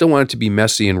things. I still wanted to be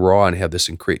messy and raw and have this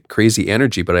crazy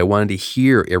energy, but I wanted to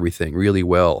hear everything really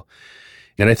well.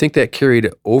 And I think that carried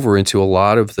over into a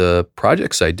lot of the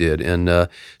projects I did. And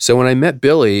so when I met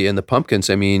Billy and the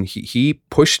Pumpkins, I mean, he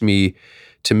pushed me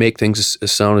to make things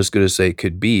sound as good as they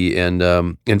could be,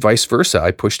 and vice versa.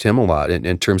 I pushed him a lot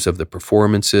in terms of the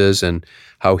performances and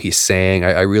how he sang.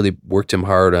 I really worked him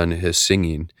hard on his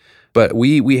singing. But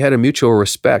we had a mutual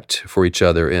respect for each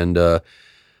other, and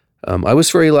I was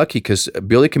very lucky because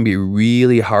Billy can be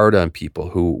really hard on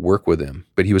people who work with him,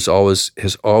 but he has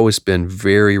always been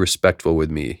very respectful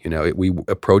with me. You know, we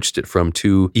approached it from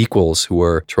two equals who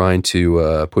are trying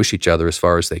to push each other as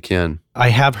far as they can. I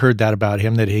have heard that about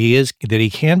him, that he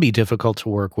can be difficult to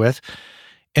work with,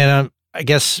 and I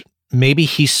guess maybe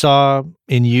he saw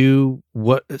in you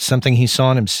something he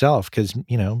saw in himself, because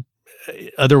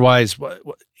otherwise,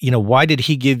 why did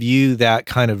he give you that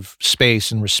kind of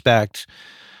space and respect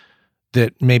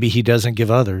that maybe he doesn't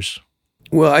give others?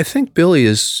 Well, I think Billy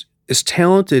is as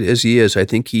talented as he is. I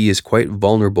think he is quite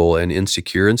vulnerable and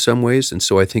insecure in some ways, and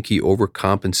so I think he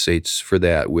overcompensates for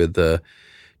that with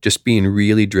just being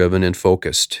really driven and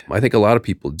focused. I think a lot of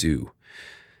people do.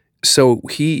 So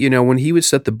he, when he would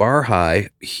set the bar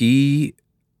high, he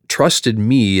trusted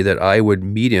me that I would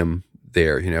meet him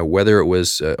there, whether it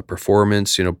was a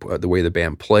performance, the way the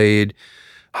band played,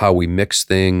 how we mixed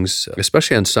things,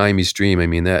 especially on Siamese Dream. I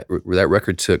mean, that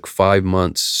record took 5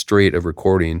 months straight of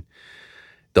recording.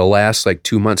 The last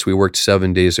 2 months, we worked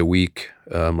 7 days a week,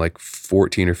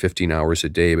 14 or 15 hours a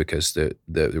day, because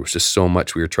there was just so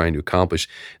much we were trying to accomplish.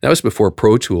 That was before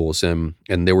Pro Tools, and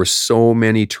there were so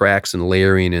many tracks and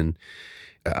layering, and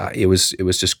it was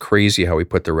just crazy how we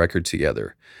put the record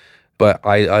together. But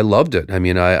I loved it. I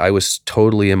mean, I was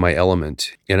totally in my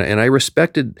element, and I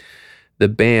respected the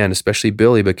band, especially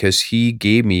Billy, because he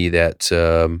gave me that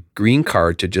green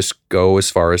card to just go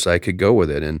as far as I could go with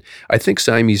it. And I think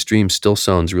Siamese Dream still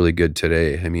sounds really good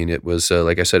today. I mean, it was,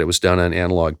 like I said, it was done on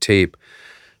analog tape.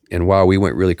 And wow, we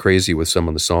went really crazy with some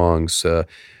of the songs.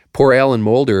 Poor Alan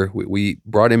Moulder, we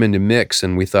brought him into mix,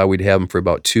 and we thought we'd have him for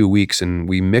about 2 weeks, and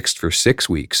we mixed for 6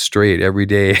 weeks straight every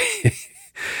day.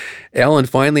 Alan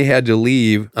finally had to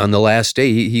leave on the last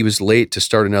day. He was late to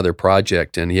start another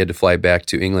project, and he had to fly back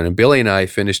to England. And Billy and I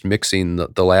finished mixing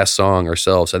the last song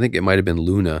ourselves. I think it might have been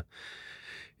Luna.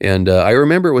 And I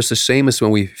remember it was the same as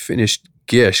when we finished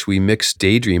Gish. We mixed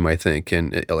Daydream, I think,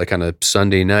 and on a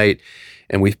Sunday night.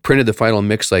 And we printed the final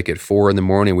mix at 4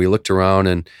 a.m. We looked around,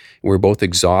 and we were both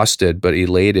exhausted but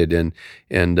elated. And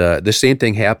the same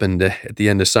thing happened at the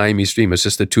end of Siamese Dream. It's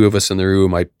just the two of us in the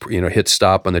room. I hit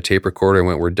stop on the tape recorder and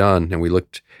went, "We're done." And we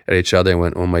looked at each other and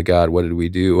went, "Oh my God, what did we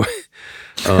do?"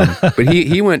 But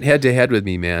he went head to head with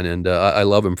me, man, and I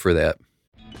love him for that.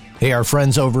 Hey, our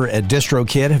friends over at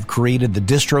DistroKid have created the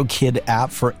DistroKid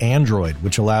app for Android,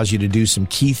 which allows you to do some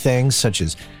key things such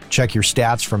as check your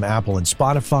stats from Apple and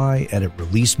Spotify, edit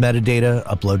release metadata,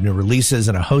 upload new releases,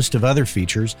 and a host of other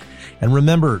features. And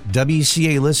remember,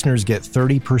 WCA listeners get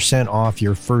 30% off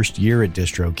your first year at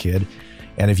DistroKid.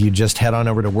 And if you just head on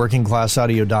over to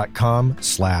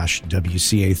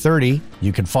workingclassaudio.com/WCA30,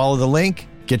 you can follow the link,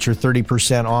 get your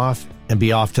 30% off, and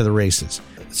be off to the races.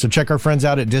 So check our friends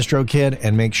out at DistroKid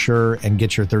and make sure and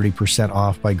get your 30%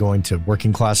 off by going to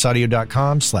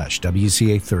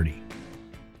workingclassaudio.com/WCA30.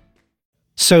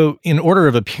 So in order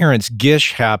of appearance,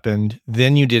 Gish happened,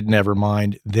 then you did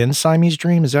Nevermind, then Siamese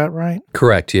Dream, is that right?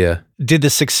 Correct, yeah. Did the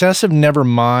success of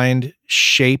Nevermind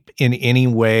shape in any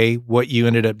way what you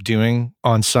ended up doing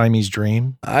on Siamese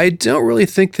Dream? I don't really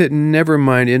think that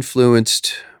Nevermind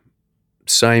influenced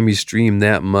Siamese Dream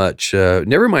that much.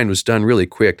 Nevermind was done really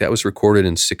quick. That was recorded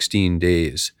in 16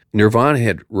 days. Nirvana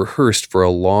had rehearsed for a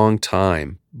long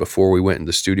time before we went in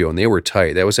the studio, and they were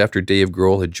tight. That was after Dave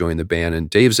Grohl had joined the band, and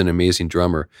Dave's an amazing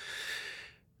drummer.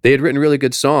 They had written really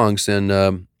good songs,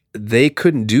 and they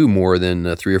couldn't do more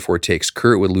than 3 or 4 takes.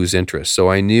 Kurt would lose interest, so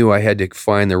I knew I had to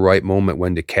find the right moment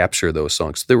when to capture those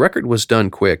songs. The record was done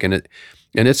quick, and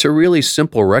it's a really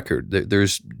simple record.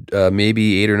 There's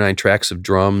maybe 8 or 9 tracks of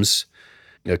drums,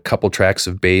 a couple tracks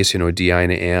of bass, a DI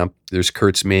and an amp. There's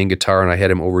Kurt's main guitar, and I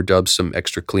had him overdub some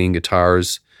extra clean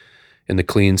guitars in the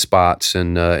clean spots,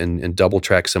 and double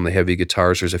track some of the heavy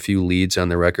guitars. There's a few leads on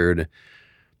the record.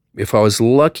 If I was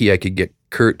lucky, I could get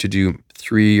Kurt to do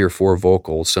 3 or 4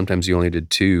 vocals. Sometimes he only did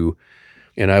 2.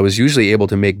 And I was usually able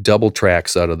to make double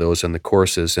tracks out of those on the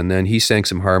choruses. And then he sang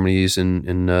some harmonies,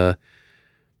 and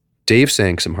Dave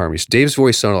sang some harmonies. Dave's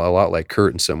voice sounded a lot like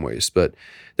Kurt in some ways, but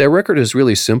that record is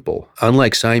really simple.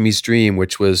 Unlike Siamese Dream,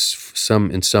 which was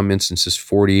in some instances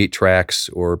 48 tracks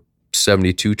or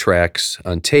 72 tracks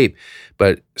on tape,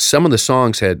 but some of the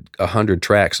songs had 100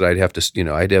 tracks that I'd have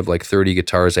 30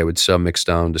 guitars I would submix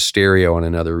down to stereo on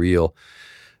another reel.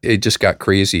 it just got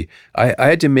crazy. I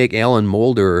had to make Alan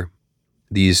Moulder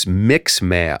these mix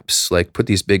maps, like put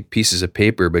these big pieces of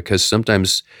paper, because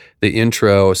sometimes the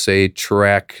intro, say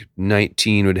track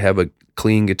 19, would have a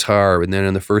clean guitar, and then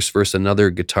in the first verse another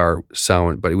guitar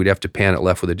sound, but we'd have to pan it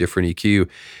left with a different EQ.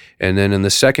 And then in the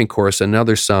second chorus,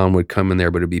 another sound would come in there,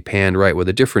 but it'd be panned right with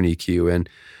a different EQ. And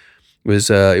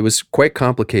it was quite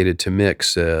complicated to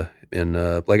mix. And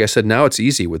like I said, now it's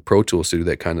easy with Pro Tools to do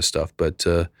that kind of stuff. But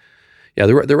yeah,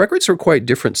 the records are quite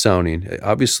different sounding.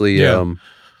 Obviously,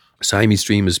 Siamese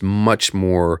Dream is much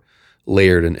more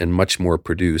layered and much more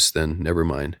produced than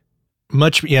Nevermind.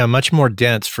 Much more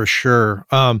dense for sure.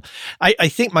 I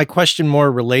think my question more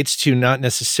relates to not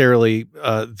necessarily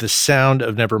the sound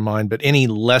of Nevermind, but any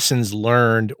lessons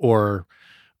learned or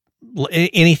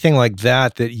anything like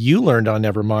that you learned on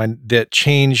Nevermind that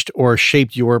changed or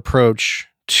shaped your approach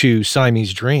to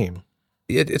Siamese Dream.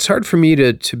 It's hard for me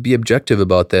to be objective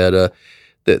about that.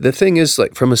 The thing is,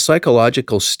 like, from a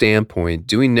psychological standpoint,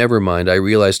 doing Nevermind, I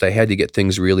realized I had to get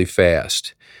things really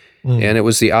fast. And it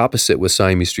was the opposite with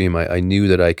Siamese Dream. I knew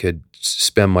that I could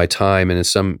spend my time, and in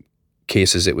some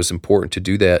cases it was important to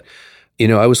do that. You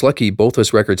know, I was lucky. Both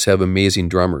those records have amazing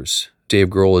drummers. Dave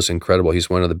Grohl is incredible.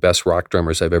 He's one of the best rock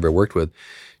drummers I've ever worked with.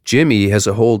 Jimmy has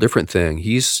a whole different thing.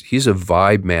 He's a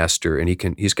vibe master, and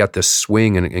he's got this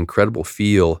swing and incredible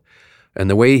feel. And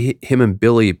the way him and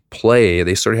Billy play,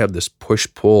 they sort of have this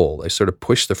push-pull. They sort of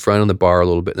push the front of the bar a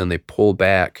little bit, and then they pull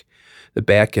back the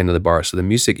back end of the bar. So the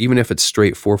music, even if it's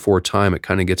straight 4/4 time, it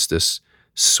kind of gets this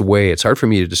sway. It's hard for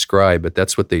me to describe, but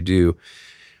that's what they do.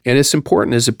 And it's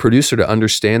important as a producer to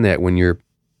understand that when you're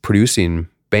producing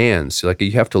bands. Like,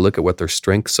 you have to look at what their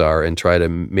strengths are and try to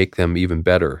make them even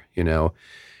better, you know.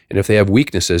 And if they have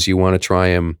weaknesses, you want to try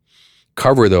and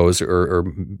cover those or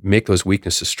make those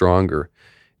weaknesses stronger.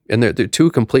 And they're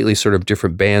two completely sort of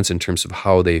different bands in terms of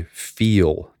how they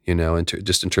feel, you know, and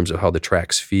just in terms of how the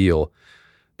tracks feel.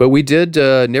 But we did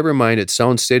Nevermind at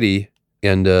Sound City,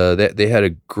 and they had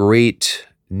a great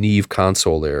Neve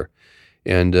console there.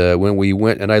 And when we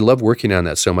went, and I love working on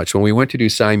that so much. When we went to do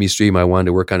Siamese Dream, I wanted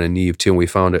to work on a Neve too, and we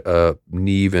found a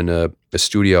Neve in a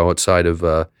studio outside of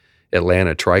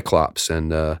Atlanta, Triclops,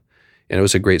 and it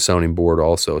was a great sounding board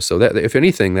also. So that, if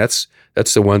anything, that's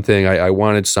the one thing I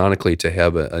wanted sonically to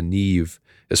have a Neve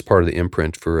as part of the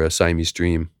imprint for Siamese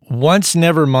Dream. Once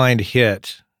Nevermind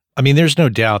hit, I mean, there's no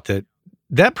doubt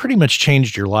that pretty much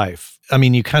changed your life. I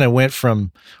mean, you kind of went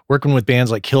from working with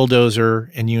bands like Killdozer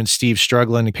and you and Steve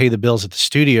struggling to pay the bills at the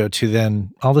studio to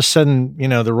then all of a sudden, you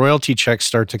know, the royalty checks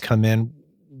start to come in.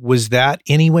 Was that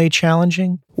any way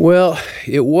challenging? Well,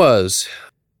 it was.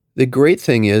 The great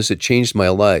thing is it changed my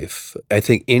life. I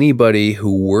think anybody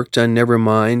who worked on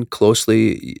Nevermind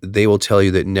closely, they will tell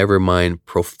you that Nevermind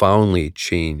profoundly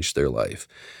changed their life.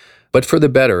 But for the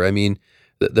better. I mean,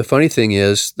 the funny thing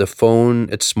is the phone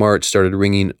at Smart started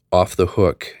ringing off the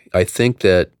hook. I think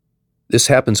that this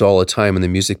happens all the time in the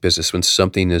music business. When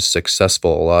something is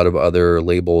successful, a lot of other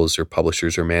labels or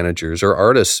publishers or managers or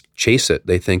artists chase it.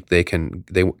 They think they can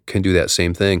do that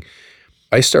same thing.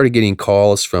 I started getting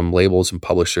calls from labels and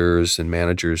publishers and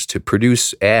managers to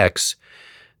produce acts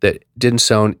that didn't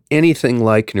sound anything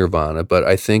like Nirvana, but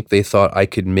I think they thought I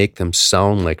could make them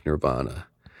sound like Nirvana,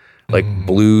 like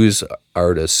blues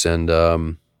artists. And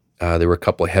there were a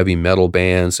couple of heavy metal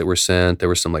bands that were sent. There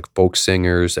were some like folk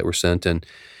singers that were sent. And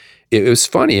it was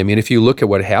funny. I mean, if you look at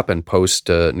what happened post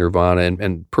Nirvana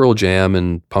and Pearl Jam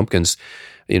and Pumpkins,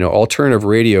 you know, alternative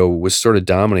radio was sort of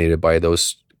dominated by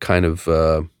those kind of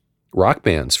rock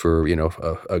bands for, you know,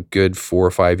 a good 4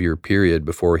 or 5 year period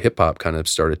before hip hop kind of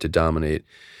started to dominate.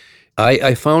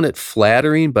 I found it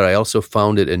flattering, but I also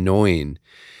found it annoying.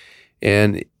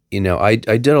 And, you know, I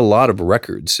did a lot of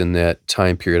records in that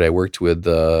time period. I worked with,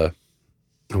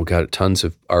 tons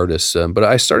of artists. But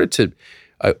I started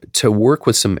to work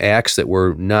with some acts that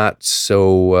were not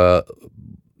so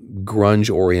grunge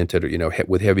oriented, you know,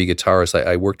 with heavy guitars.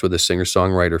 I worked with a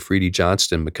singer-songwriter, Freddie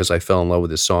Johnston, because I fell in love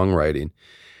with his songwriting.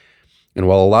 And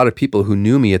while a lot of people who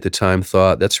knew me at the time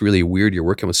thought, that's really weird, you're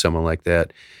working with someone like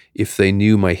that, if they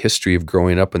knew my history of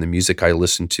growing up and the music I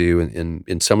listened to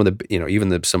and some of the, you know,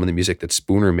 even some of the music that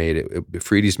Spooner made,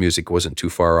 Freddie's music wasn't too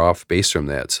far off based from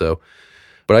that. So,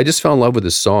 but I just fell in love with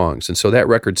his songs. And so that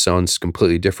record sounds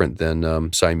completely different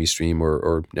than Siamese Dream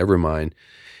or Nevermind.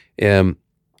 And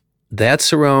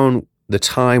that's around the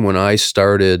time when I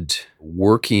started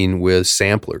working with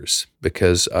samplers,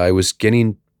 because I was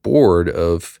getting bored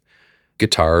of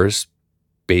guitars,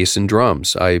 bass, and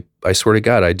drums. I swear to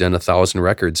God, I'd done 1,000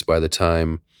 records by the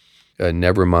time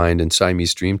Nevermind and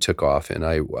Siamese Dream took off, and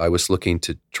I was looking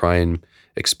to try and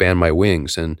expand my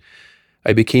wings. And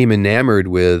I became enamored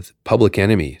with Public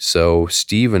Enemy. So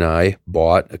Steve and I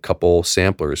bought a couple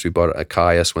samplers. We bought a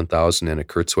Kai S1000 and a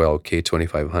Kurzweil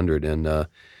K2500, and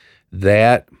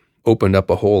that opened up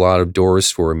a whole lot of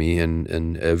doors for me, and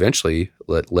eventually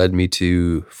led me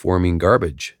to forming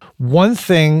Garbage. One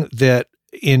thing that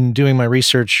in doing my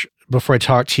research before I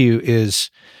talk to you is,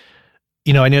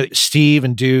 I know Steve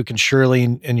and Duke and Shirley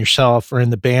and yourself are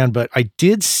in the band, but I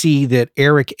did see that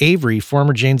Eric Avery,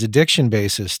 former Jane's Addiction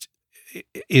bassist,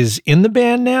 is in the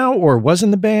band now or was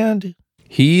in the band.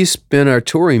 He's been our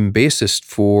touring bassist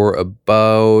for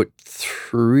about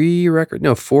 4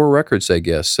 records, I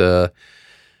guess.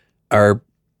 Our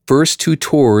first 2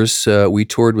 tours, we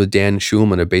toured with Dan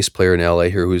Schulman, a bass player in LA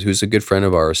here, who's a good friend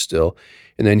of ours still.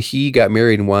 And then he got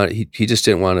married and he just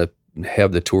didn't want to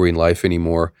have the touring life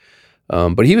anymore.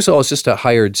 But he was always just a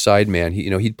hired sideman.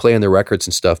 He'd play on the records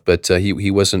and stuff, but he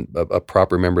wasn't a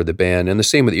proper member of the band. And the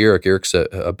same with Eric. Eric's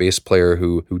a bass player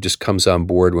who just comes on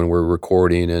board when we're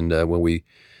recording and when we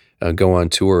go on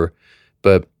tour.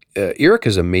 But Eric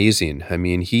is amazing. I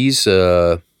mean, he's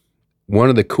one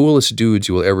of the coolest dudes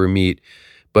you will ever meet,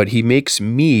 but he makes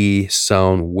me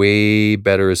sound way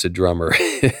better as a drummer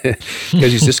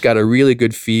because he's just got a really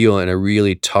good feel and a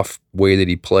really tough way that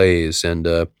he plays. And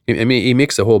he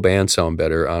makes the whole band sound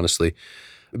better, honestly.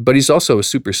 But he's also a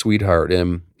super sweetheart,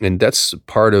 and that's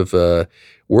part of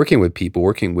working with people,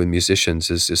 working with musicians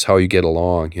is how you get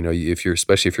along.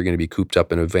 Especially if you're going to be cooped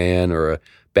up in a van or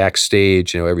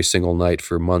backstage, every single night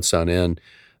for months on end.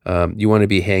 You want to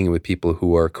be hanging with people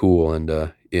who are cool, and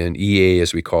EA,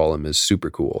 as we call them, is super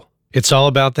cool. It's all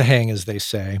about the hang, as they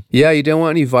say. Yeah, you don't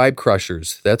want any vibe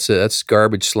crushers. That's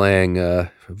garbage slang.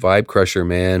 Vibe crusher,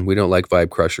 man. We don't like vibe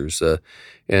crushers.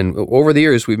 And over the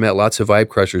years, we've met lots of vibe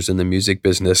crushers in the music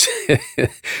business.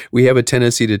 We have a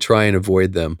tendency to try and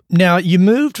avoid them. Now, you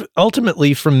moved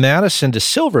ultimately from Madison to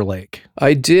Silver Lake.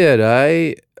 I did.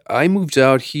 I moved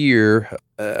out here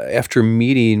after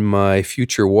meeting my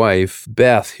future wife,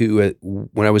 Beth, who,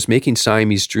 when I was making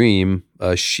Siamese Dream,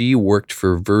 she worked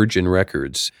for Virgin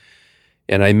Records.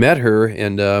 And I met her,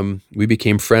 and we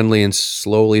became friendly and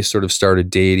slowly sort of started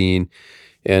dating.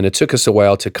 And it took us a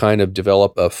while to kind of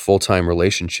develop a full-time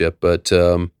relationship. But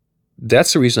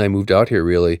that's the reason I moved out here,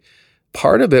 really.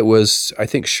 Part of it was, I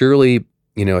think Shirley,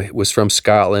 was from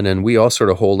Scotland, and we all sort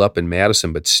of holed up in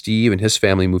Madison. But Steve and his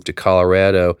family moved to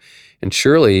Colorado, and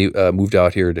Shirley moved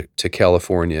out here to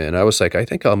California. And I was like, I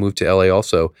think I'll move to LA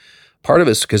also. Part of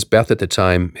it's because Beth at the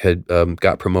time had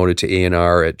got promoted to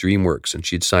A&R at DreamWorks, and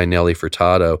she'd signed Nelly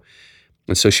Furtado.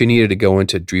 And so she needed to go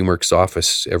into DreamWorks'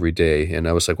 office every day. And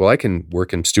I was like, well, I can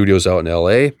work in studios out in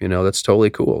LA. That's totally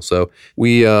cool. So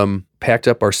we packed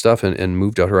up our stuff and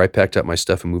moved out here. I packed up my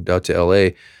stuff and moved out to LA.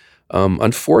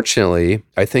 Unfortunately,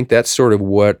 I think that's sort of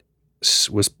what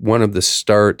was one of the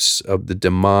starts of the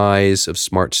demise of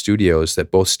Smart Studios, that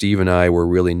both Steve and I were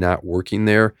really not working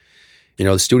there.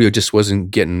 The studio just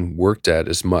wasn't getting worked at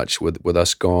as much with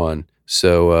us gone.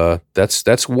 So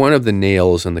that's one of the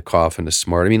nails in the coffin of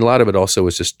Smart. I mean, a lot of it also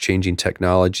was just changing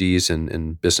technologies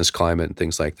and business climate and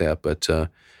things like that. But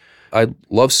I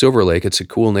love Silver Lake. It's a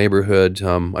cool neighborhood.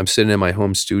 I'm sitting in my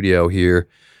home studio here.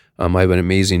 I have an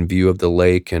amazing view of the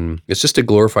lake, and it's just a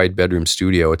glorified bedroom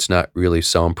studio. It's not really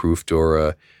soundproofed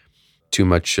or too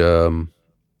much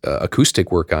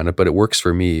acoustic work on it, but it works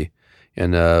for me.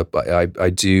 And I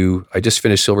just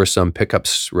finished Silver Sun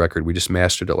Pickups record. We just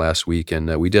mastered it last week,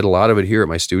 and we did a lot of it here at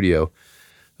my studio.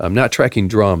 I'm not tracking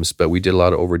drums, but we did a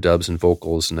lot of overdubs and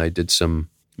vocals, and I did some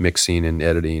mixing and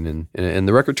editing, and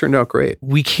the record turned out great.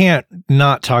 We can't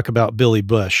not talk about Billy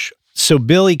Bush. So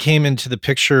Billy came into the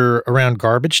picture around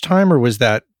Garbage time, or was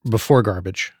that before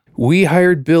Garbage? We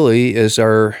hired Billy as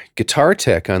our guitar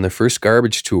tech on the first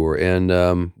Garbage tour,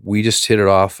 and we just hit it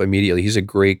off immediately. He's a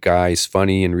great guy. He's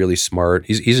funny and really smart.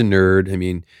 He's a nerd. I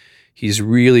mean, he's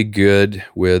really good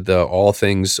with all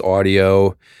things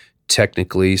audio,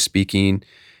 technically speaking,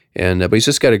 but he's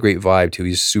just got a great vibe too.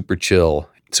 He's super chill.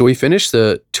 So we finished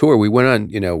the tour. We went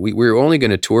on, we were only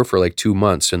going to tour for like 2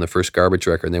 months in the first Garbage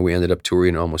record, and then we ended up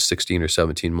touring almost 16 or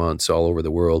 17 months all over the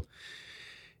world.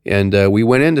 And we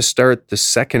went in to start the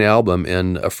second album,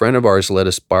 and a friend of ours let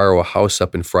us borrow a house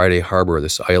up in Friday Harbor,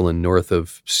 this island north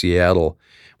of Seattle.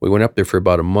 We went up there for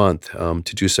about a month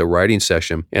to do some writing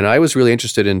session, and I was really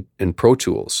interested in Pro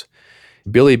Tools.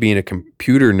 Billy, being a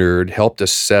computer nerd, helped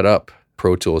us set up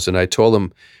Pro Tools, and I told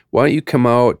him, why don't you come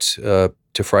out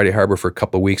to Friday Harbor for a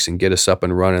couple of weeks and get us up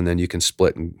and running, and then you can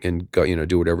split and go,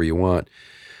 do whatever you want.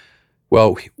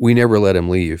 Well, we never let him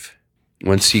leave.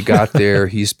 Once he got there,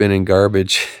 he's been in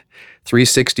Garbage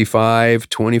 365,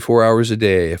 24 hours a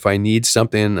day. If I need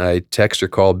something, I text or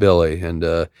call Billy. And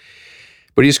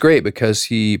But he's great because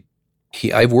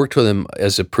I've worked with him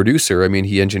as a producer. I mean,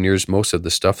 he engineers most of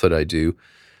the stuff that I do,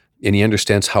 and he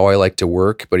understands how I like to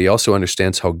work, but he also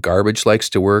understands how Garbage likes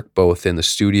to work, both in the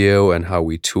studio and how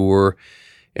we tour.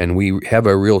 And we have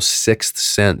a real sixth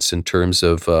sense in terms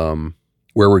of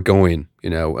where we're going,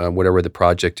 whatever the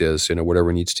project is,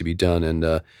 whatever needs to be done.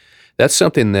 And that's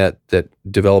something that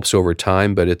develops over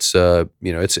time, but it's a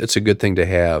good thing to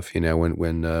have,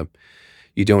 when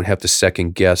you don't have to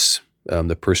second guess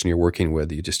the person you're working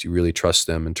with. You really trust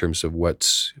them in terms of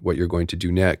what you're going to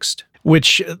do next.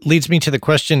 Which leads me to the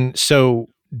question, so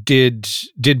did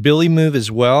Billy move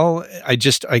as well?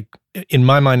 In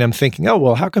my mind, I'm thinking, oh,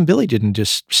 well, how come Billy didn't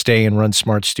just stay and run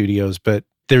Smart Studios? But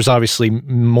there's obviously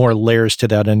more layers to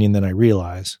that onion than I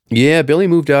realize. Yeah, Billy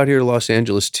moved out here to Los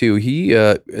Angeles too. He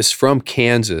is from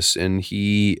Kansas, and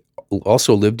he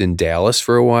also lived in Dallas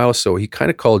for a while, so he kind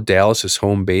of called Dallas his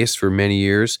home base for many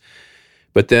years.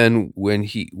 But then when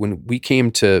we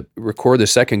came to record the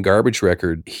second Garbage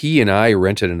record, he and I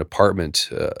rented an apartment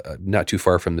not too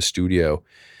far from the studio,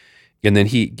 and then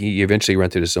he eventually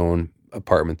rented his own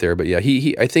apartment there. But yeah,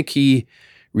 I think he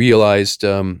realized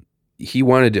he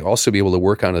wanted to also be able to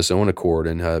work on his own accord,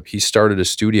 and he started a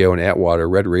studio in Atwater,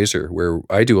 Red Razor, where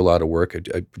I do a lot of work.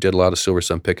 I did a lot of Silver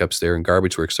Sun pickups there, and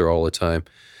Garbage works there all the time.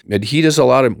 And he does a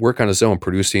lot of work on his own,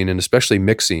 producing and especially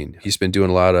mixing. He's been doing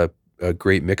a lot of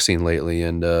great mixing lately,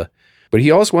 and but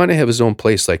he always wanted to have his own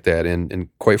place like that. And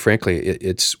quite frankly,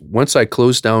 it's once I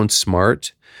closed down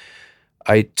Smart,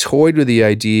 I toyed with the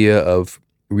idea of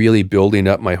really building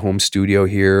up my home studio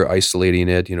here, isolating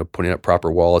it, putting up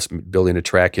proper walls, building a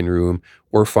tracking room,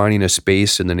 or finding a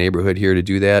space in the neighborhood here to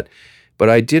do that. But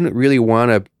I didn't really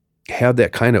want to have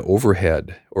that kind of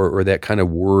overhead or that kind of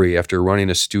worry after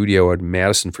running a studio at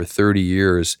Madison for 30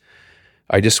 years.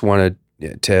 I just wanted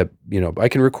to, I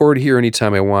can record here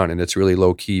anytime I want, and it's really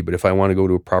low key. But if I want to go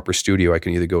to a proper studio, I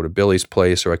can either go to Billy's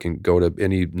place or I can go to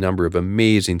any number of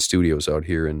amazing studios out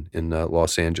here in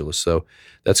Los Angeles. So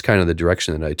that's kind of the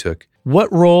direction that I took.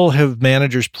 What role have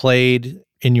managers played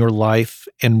in your life,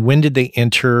 and when did they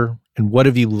enter, and what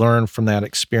have you learned from that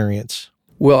experience?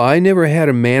 Well, I never had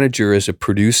a manager as a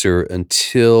producer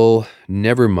until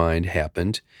Nevermind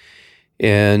happened.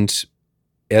 And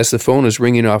as the phone was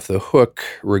ringing off the hook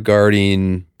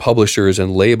regarding publishers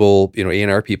and label,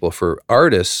 A&R people for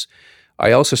artists,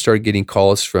 I also started getting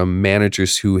calls from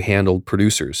managers who handled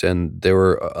producers. And there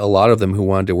were a lot of them who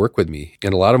wanted to work with me.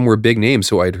 And a lot of them were big names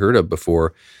who I'd heard of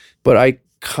before. But I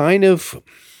kind of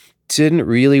didn't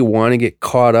really want to get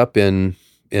caught up in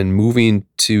moving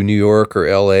to New York or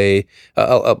LA.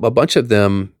 A bunch of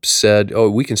them said, oh,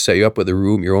 we can set you up with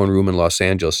your own room in Los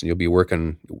Angeles, and you'll be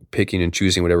picking and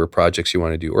choosing whatever projects you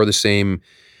want to do. Or the same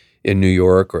in New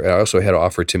York. Or I also had an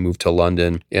offer to move to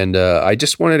London. And I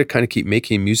just wanted to kind of keep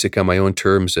making music on my own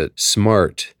terms at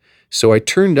Smart. So I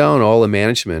turned down all the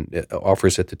management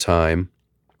offers at the time.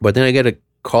 But then I got a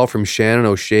call from Shannon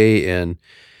O'Shea and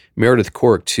Meredith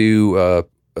Cork, two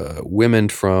women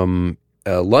from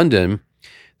London.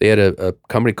 They had a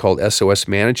company called SOS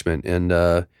Management,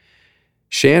 and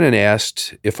Shannon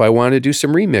asked if I wanted to do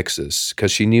some remixes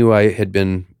because she knew I had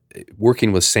been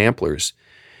working with samplers.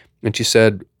 And she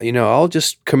said, I'll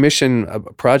just commission a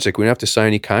project. We don't have to sign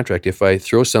any contract. If I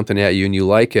throw something at you and you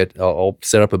like it, I'll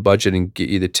set up a budget and get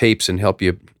you the tapes and help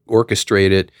you orchestrate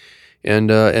it.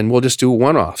 And we'll just do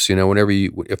one-offs,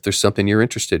 if there's something you're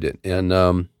interested in.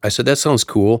 And I said, that sounds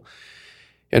cool.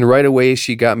 And right away,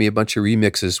 she got me a bunch of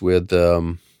remixes with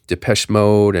Depeche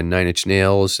Mode and Nine Inch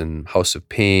Nails and House of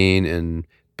Pain and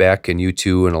Beck and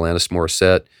U2 and Alanis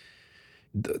Morissette.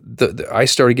 I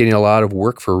started getting a lot of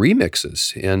work for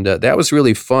remixes, and that was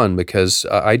really fun because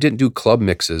I didn't do club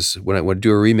mixes. When I would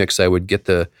do a remix, I would get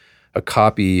a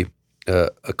copy,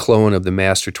 a clone of the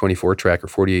master 24-track or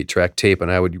 48-track tape,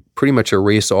 and I would pretty much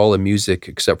erase all the music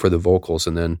except for the vocals,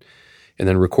 and then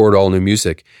record all new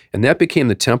music. And that became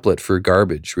the template for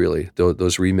Garbage, really,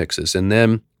 those remixes. And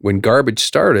then when Garbage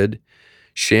started,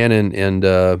 Shannon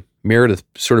and Meredith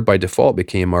sort of by default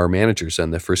became our managers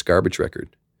on the first Garbage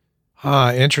record.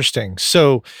 Interesting.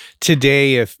 So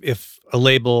today, if a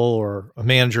label or a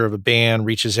manager of a band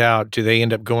reaches out, do they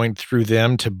end up going through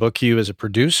them to book you as a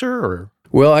producer, or?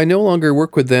 Well, I no longer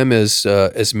work with them as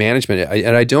management,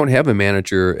 and I don't have a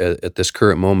manager at this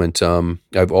current moment.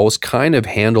 I've always kind of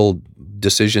handled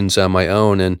decisions on my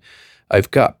own, and I've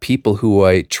got people who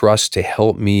I trust to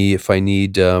help me if I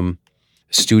need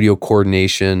studio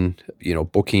coordination,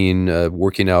 booking,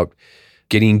 working out,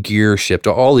 getting gear shipped,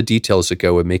 all the details that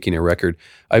go with making a record.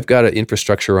 I've got an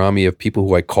infrastructure on me of people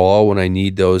who I call when I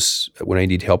need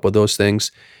help with those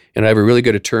things. And I have a really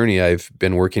good attorney I've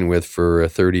been working with for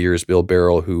 30 years, Bill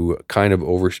Barrell, who kind of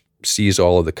oversees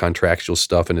all of the contractual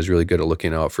stuff and is really good at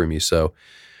looking out for me. So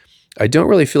I don't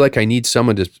really feel like I need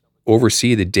someone to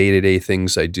oversee the day-to-day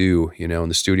things I do, in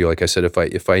the studio. Like I said,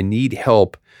 if I need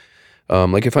help,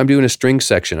 like if I'm doing a string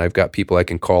section, I've got people I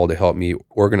can call to help me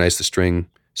organize the string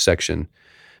section.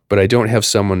 But I don't have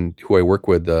someone who I work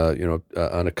with,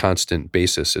 on a constant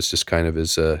basis. It's just kind of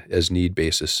as need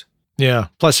basis. Yeah.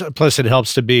 Plus it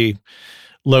helps to be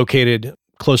located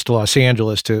close to Los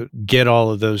Angeles to get all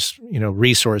of those,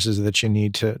 resources that you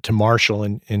need to marshal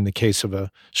in the case of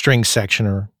a string section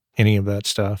or any of that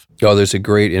stuff. Oh, there's a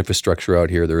great infrastructure out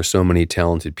here. There are so many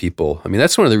talented people. I mean,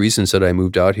 that's one of the reasons that I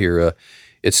moved out here.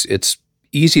 It's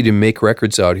easy to make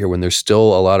records out here when there's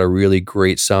still a lot of really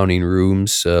great sounding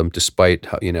rooms, despite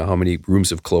how many rooms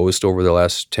have closed over the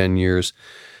last 10 years,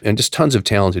 and just tons of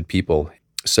talented people.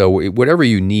 So whatever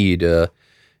you need,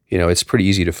 it's pretty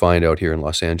easy to find out here in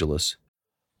Los Angeles.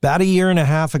 About a year and a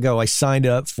half ago, I signed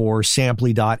up for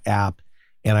Samply.app,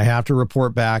 and I have to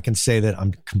report back and say that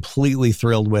I'm completely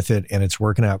thrilled with it, and it's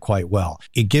working out quite well.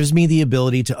 It gives me the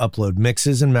ability to upload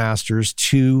mixes and masters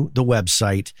to the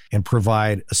website and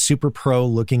provide a super pro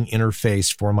looking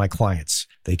interface for my clients.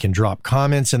 They can drop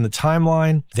comments in the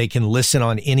timeline. They can listen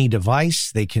on any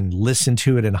device. They can listen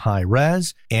to it in high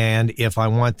res. And if I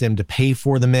want them to pay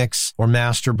for the mix or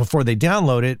master before they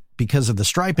download it, because of the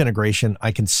Stripe integration,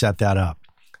 I can set that up.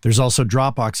 There's also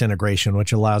Dropbox integration,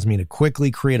 which allows me to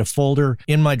quickly create a folder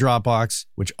in my Dropbox,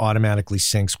 which automatically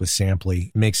syncs with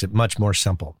Samply. Makes it much more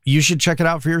simple. You should check it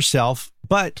out for yourself,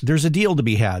 but there's a deal to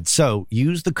be had. So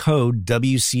use the code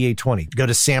WCA20. Go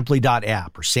to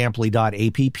Samply.app or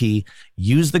Samply.app.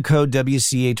 Use the code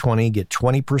WCA20, get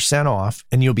 20% off,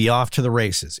 and you'll be off to the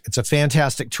races. It's a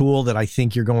fantastic tool that I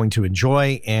think you're going to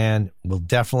enjoy and will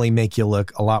definitely make you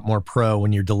look a lot more pro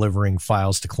when you're delivering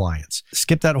files to clients.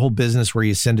 Skip that whole business where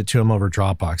you send it to them over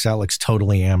Dropbox. That looks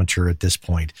totally amateur at this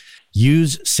point.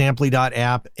 Use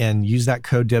Samply.app and use that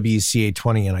code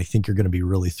WCA20, and I think you're going to be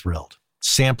really thrilled.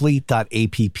 Samply.app.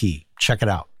 Check it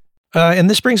out. And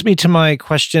this brings me to my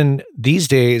question these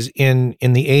days in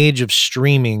the age of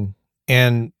streaming,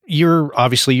 and you're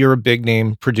a big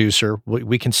name producer.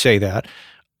 We can say that.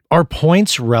 Are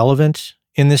points relevant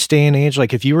in this day and age?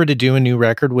 Like if you were to do a new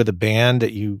record with a band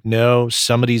that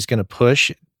somebody's going to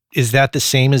push, is that the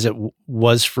same as it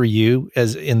was for you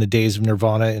as in the days of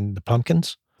Nirvana and the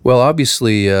Pumpkins? Well,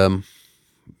 obviously,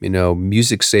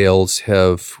 music sales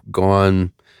have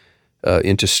gone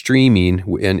into streaming,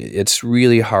 and it's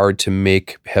really hard to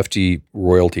make hefty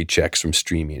royalty checks from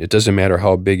streaming. It doesn't matter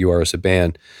how big you are as a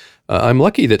band. I'm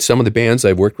lucky that some of the bands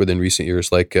I've worked with in recent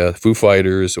years, like Foo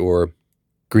Fighters or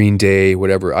Green Day,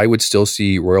 whatever, I would still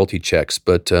see royalty checks,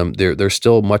 but they're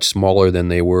still much smaller than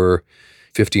they were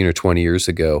 15 or 20 years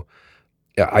ago.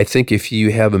 I think if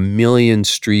you have 1 million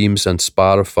streams on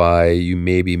Spotify, you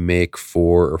maybe make $4,000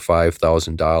 or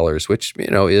 $5,000, which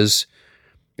is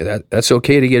that's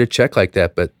okay to get a check like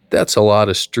that, but that's a lot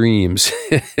of streams.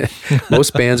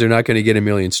 Most bands are not going to get 1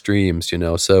 million streams,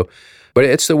 So, but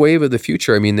it's the wave of the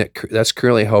future. I mean, that's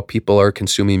currently how people are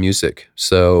consuming music.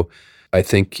 So, I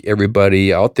think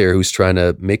everybody out there who's trying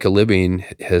to make a living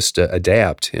has to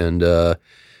adapt, and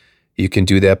you can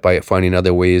do that by finding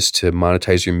other ways to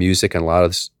monetize your music, and a lot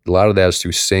of that is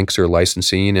through syncs or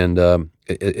licensing. And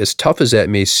as tough as that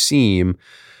may seem,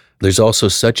 there's also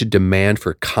such a demand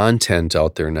for content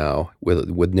out there now with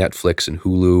Netflix and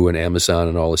Hulu and Amazon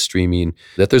and all the streaming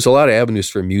that there's a lot of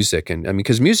avenues for music. And I mean,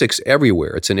 because music's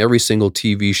everywhere. It's in every single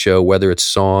TV show, whether it's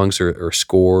songs or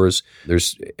scores.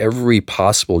 There's every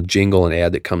possible jingle and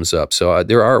ad that comes up. So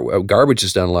Garbage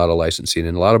has done a lot of licensing,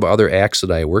 and a lot of other acts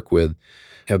that I work with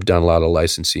have done a lot of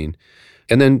licensing.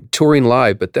 And then touring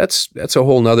live, but that's a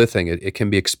whole nother thing. It can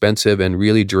be expensive and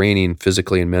really draining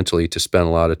physically and mentally to spend a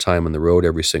lot of time on the road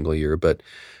every single year. But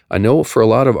I know for a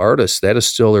lot of artists, that is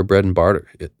still their bread and butter,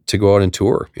 to go out and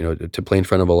tour, to play in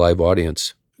front of a live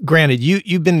audience. Granted,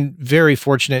 you've been very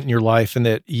fortunate in your life in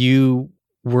that you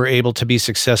were able to be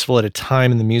successful at a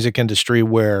time in the music industry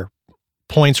where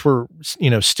points were,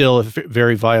 still a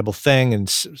very viable thing,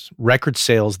 and record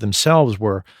sales themselves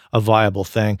were a viable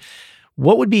thing.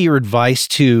 What would be your advice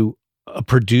to a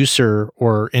producer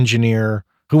or engineer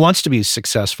who wants to be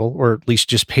successful, or at least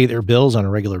just pay their bills on a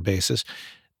regular basis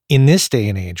in this day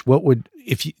and age?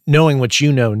 Knowing what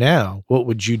you know now, what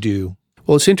would you do?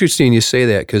 Well, it's interesting you say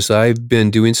that, because I've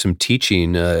been doing some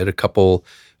teaching at a couple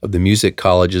of the music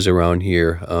colleges around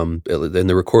here. In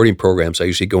the recording programs, I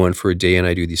usually go in for a day and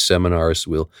I do these seminars.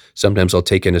 Sometimes I'll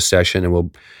take in a session and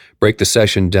we'll break the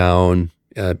session down,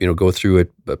 go through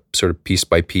it sort of piece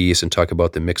by piece and talk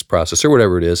about the mix process or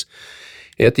whatever it is.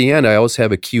 At the end, I always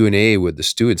have a Q&A with the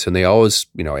students, and they always,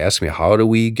 ask me, how do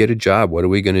we get a job? What are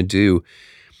we going to do?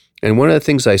 And one of the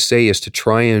things I say is to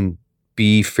try and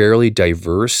be fairly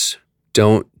diverse.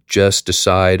 Don't just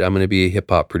decide I'm going to be a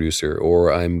hip-hop producer,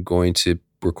 or I'm going to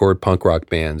record punk rock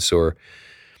bands, or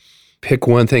pick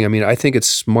one thing. I mean, I think it's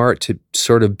smart to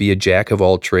sort of be a jack of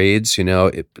all trades,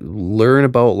 learn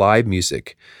about live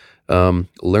music,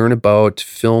 learn about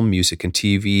film music and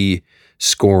TV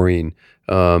scoring.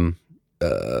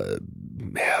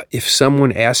 If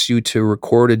someone asks you to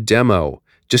record a demo,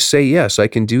 just say, yes, I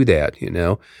can do that,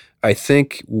 I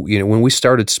think, when we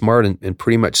started Smart and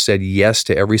pretty much said yes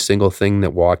to every single thing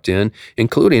that walked in,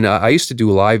 including, I used to do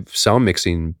live sound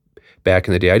mixing back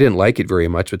in the day. I didn't like it very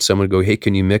much, but someone would go, hey,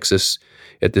 can you mix this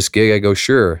at this gig? I go,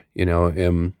 sure.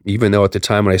 Even though at the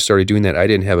time when I started doing that, I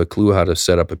didn't have a clue how to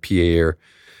set up a PA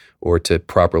or to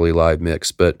properly live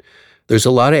mix. But there's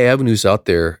a lot of avenues out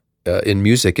there in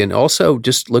music, and also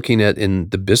just looking at in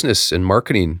the business and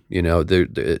marketing,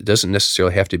 it doesn't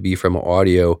necessarily have to be from an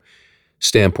audio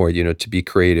standpoint, to be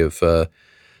creative.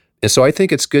 And so I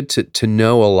think it's good to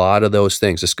know a lot of those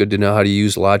things. It's good to know how to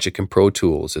use Logic and Pro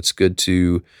Tools. It's good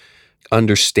to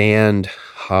understand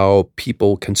how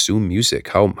people consume music,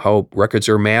 how records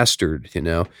are mastered,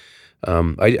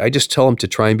 I just tell them to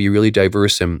try and be really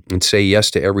diverse and say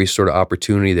yes to every sort of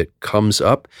opportunity that comes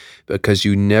up, because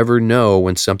you never know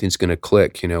when something's going to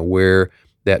click, where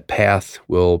that path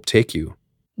will take you.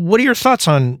 What are your thoughts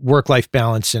on work-life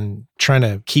balance and trying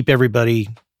to keep everybody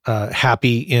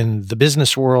happy in the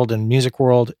business world and music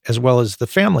world, as well as the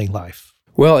family life?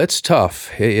 Well, it's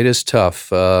tough. It is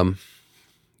tough.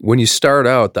 When you start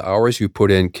out, the hours you put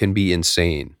in can be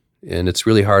insane, and it's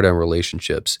really hard on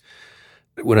relationships.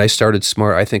 When I started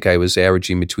Smart, I think I was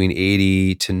averaging between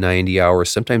 80 to 90 hours,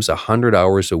 sometimes 100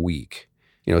 hours a week.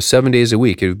 7 days a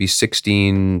week. It would be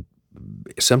 16,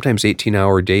 sometimes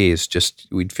 18-hour days. Just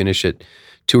we'd finish at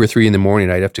 2 or 3 in the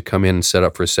morning. I'd have to come in and set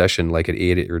up for a session like at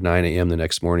 8 or 9 a.m. the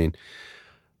next morning.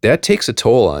 That takes a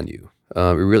toll on you.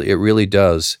 It really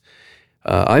does.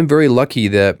 I'm very lucky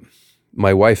that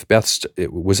my wife, Beth,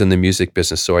 was in the music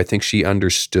business, so I think she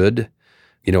understood,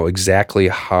 exactly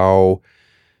how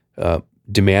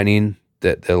demanding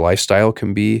that the lifestyle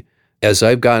can be. As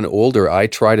I've gotten older, I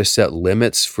try to set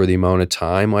limits for the amount of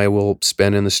time I will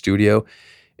spend in the studio,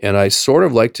 and I sort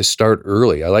of like to start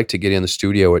early. I like to get in the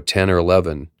studio at 10 or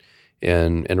 11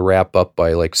 and wrap up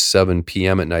by like 7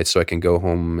 p.m. at night so I can go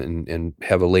home and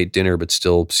have a late dinner but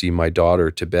still see my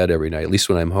daughter to bed every night, at least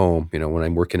when I'm home, when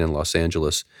I'm working in Los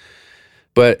Angeles.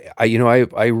 But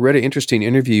I read an interesting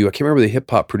interview. I can't remember the hip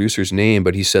hop producer's name,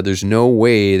 but he said there's no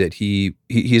way that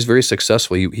he's very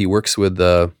successful. He works with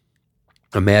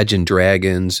Imagine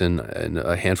Dragons and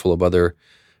a handful of other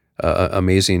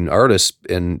amazing artists.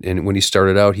 And when he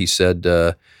started out, he said,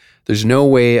 "There's no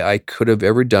way I could have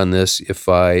ever done this if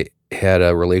I had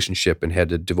a relationship and had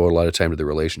to devote a lot of time to the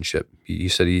relationship." He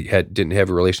said he didn't have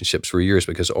relationships for years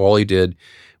because all he did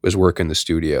was work in the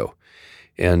studio.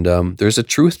 And there's a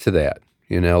truth to that.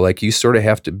 Like you sort of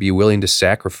have to be willing to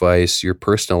sacrifice your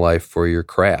personal life for your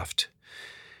craft.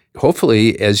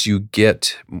 Hopefully, as you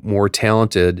get more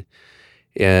talented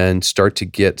and start to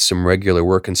get some regular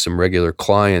work and some regular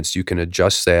clients, you can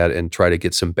adjust that and try to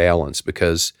get some balance,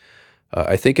 because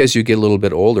I think as you get a little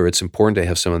bit older, it's important to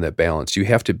have some of that balance. You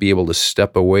have to be able to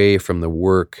step away from the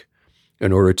work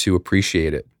in order to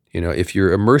appreciate it. If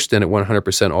you're immersed in it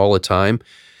 100% all the time,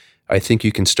 I think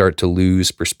you can start to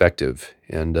lose perspective.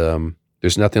 And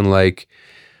there's nothing like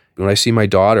when I see my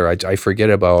daughter, I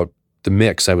forget about the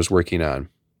mix I was working on.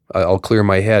 I'll clear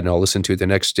my head and I'll listen to it the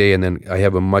next day, and then I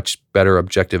have a much better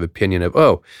objective opinion of,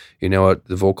 the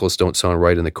vocals don't sound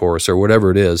right in the chorus or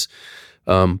whatever it is.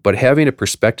 But having a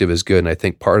perspective is good, and I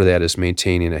think part of that is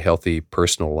maintaining a healthy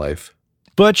personal life.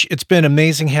 Butch, it's been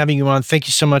amazing having you on. Thank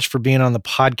you so much for being on the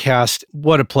podcast.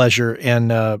 What a pleasure.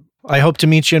 And I hope to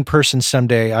meet you in person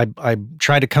someday. I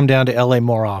try to come down to LA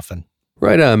more often.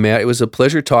 Right on, Matt. It was a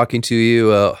pleasure talking to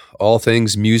you. All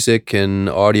things music and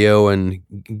audio and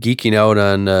geeking out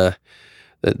on the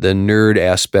nerd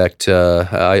aspect.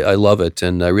 I love it,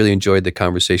 and I really enjoyed the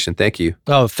conversation. Thank you.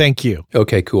 Oh, thank you.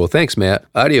 Okay, cool. Thanks, Matt.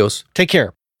 Adios. Take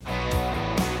care.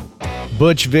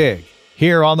 Butch Vig,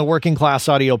 here on the Working Class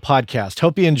Audio Podcast.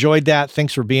 Hope you enjoyed that.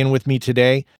 Thanks for being with me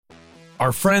today.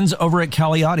 Our friends over at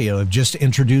Cali Audio have just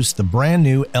introduced the brand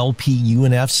new LP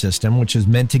UNF system, which is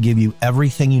meant to give you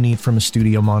everything you need from a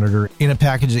studio monitor in a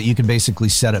package that you can basically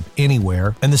set up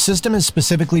anywhere. And the system is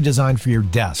specifically designed for your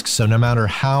desk. So no matter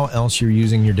how else you're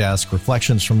using your desk,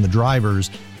 reflections from the drivers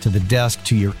to the desk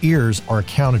to your ears are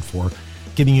accounted for.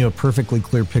 giving you a perfectly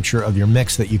clear picture of your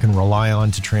mix that you can rely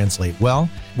on to translate well.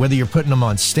 Whether you're putting them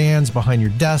on stands behind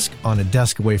your desk, on a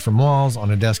desk away from walls,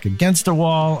 on a desk against a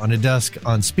wall, on a desk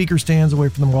on speaker stands away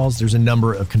from the walls, there's a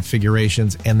number of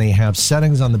configurations, and they have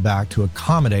settings on the back to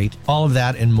accommodate all of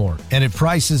that and more. And if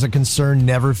price is a concern,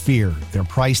 never fear. They're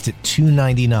priced at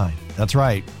 $299. That's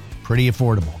right, pretty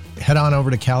affordable. Head on over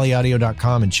to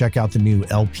caliaudio.com and check out the new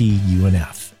LP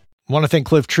UNF. I want to thank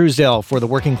Cliff Truesdale for the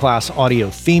Working Class Audio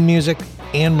theme music,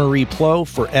 Anne-Marie Plo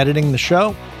for editing the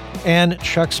show, and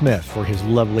Chuck Smith for his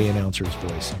lovely announcer's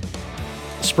voice.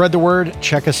 Spread the word.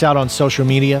 Check us out on social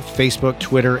media, Facebook,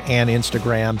 Twitter, and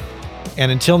Instagram.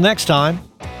 And until next time,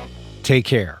 take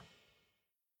care.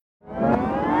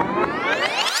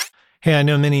 Hey, I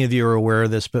know many of you are aware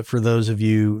of this, but for those of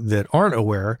you that aren't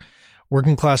aware,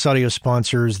 Working Class Audio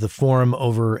sponsors the forum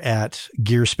over at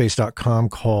gearspace.com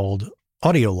called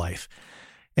Audio Life.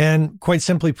 And quite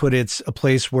simply put, it's a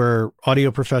place where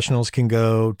audio professionals can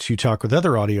go to talk with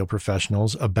other audio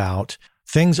professionals about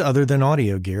things other than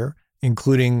audio gear,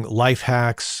 including life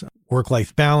hacks,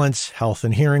 work-life balance, health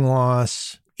and hearing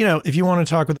loss. You know, if you want to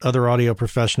talk with other audio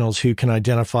professionals who can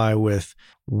identify with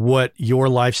what your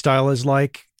lifestyle is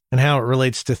like and how it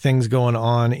relates to things going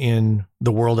on in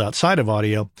the world outside of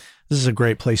audio, this is a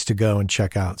great place to go and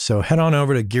check out. So head on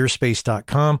over to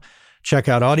gearspace.com. Check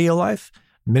out Audio Life,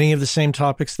 many of the same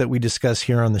topics that we discuss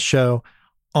here on the show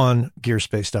on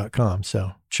gearspace.com.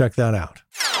 So check that out.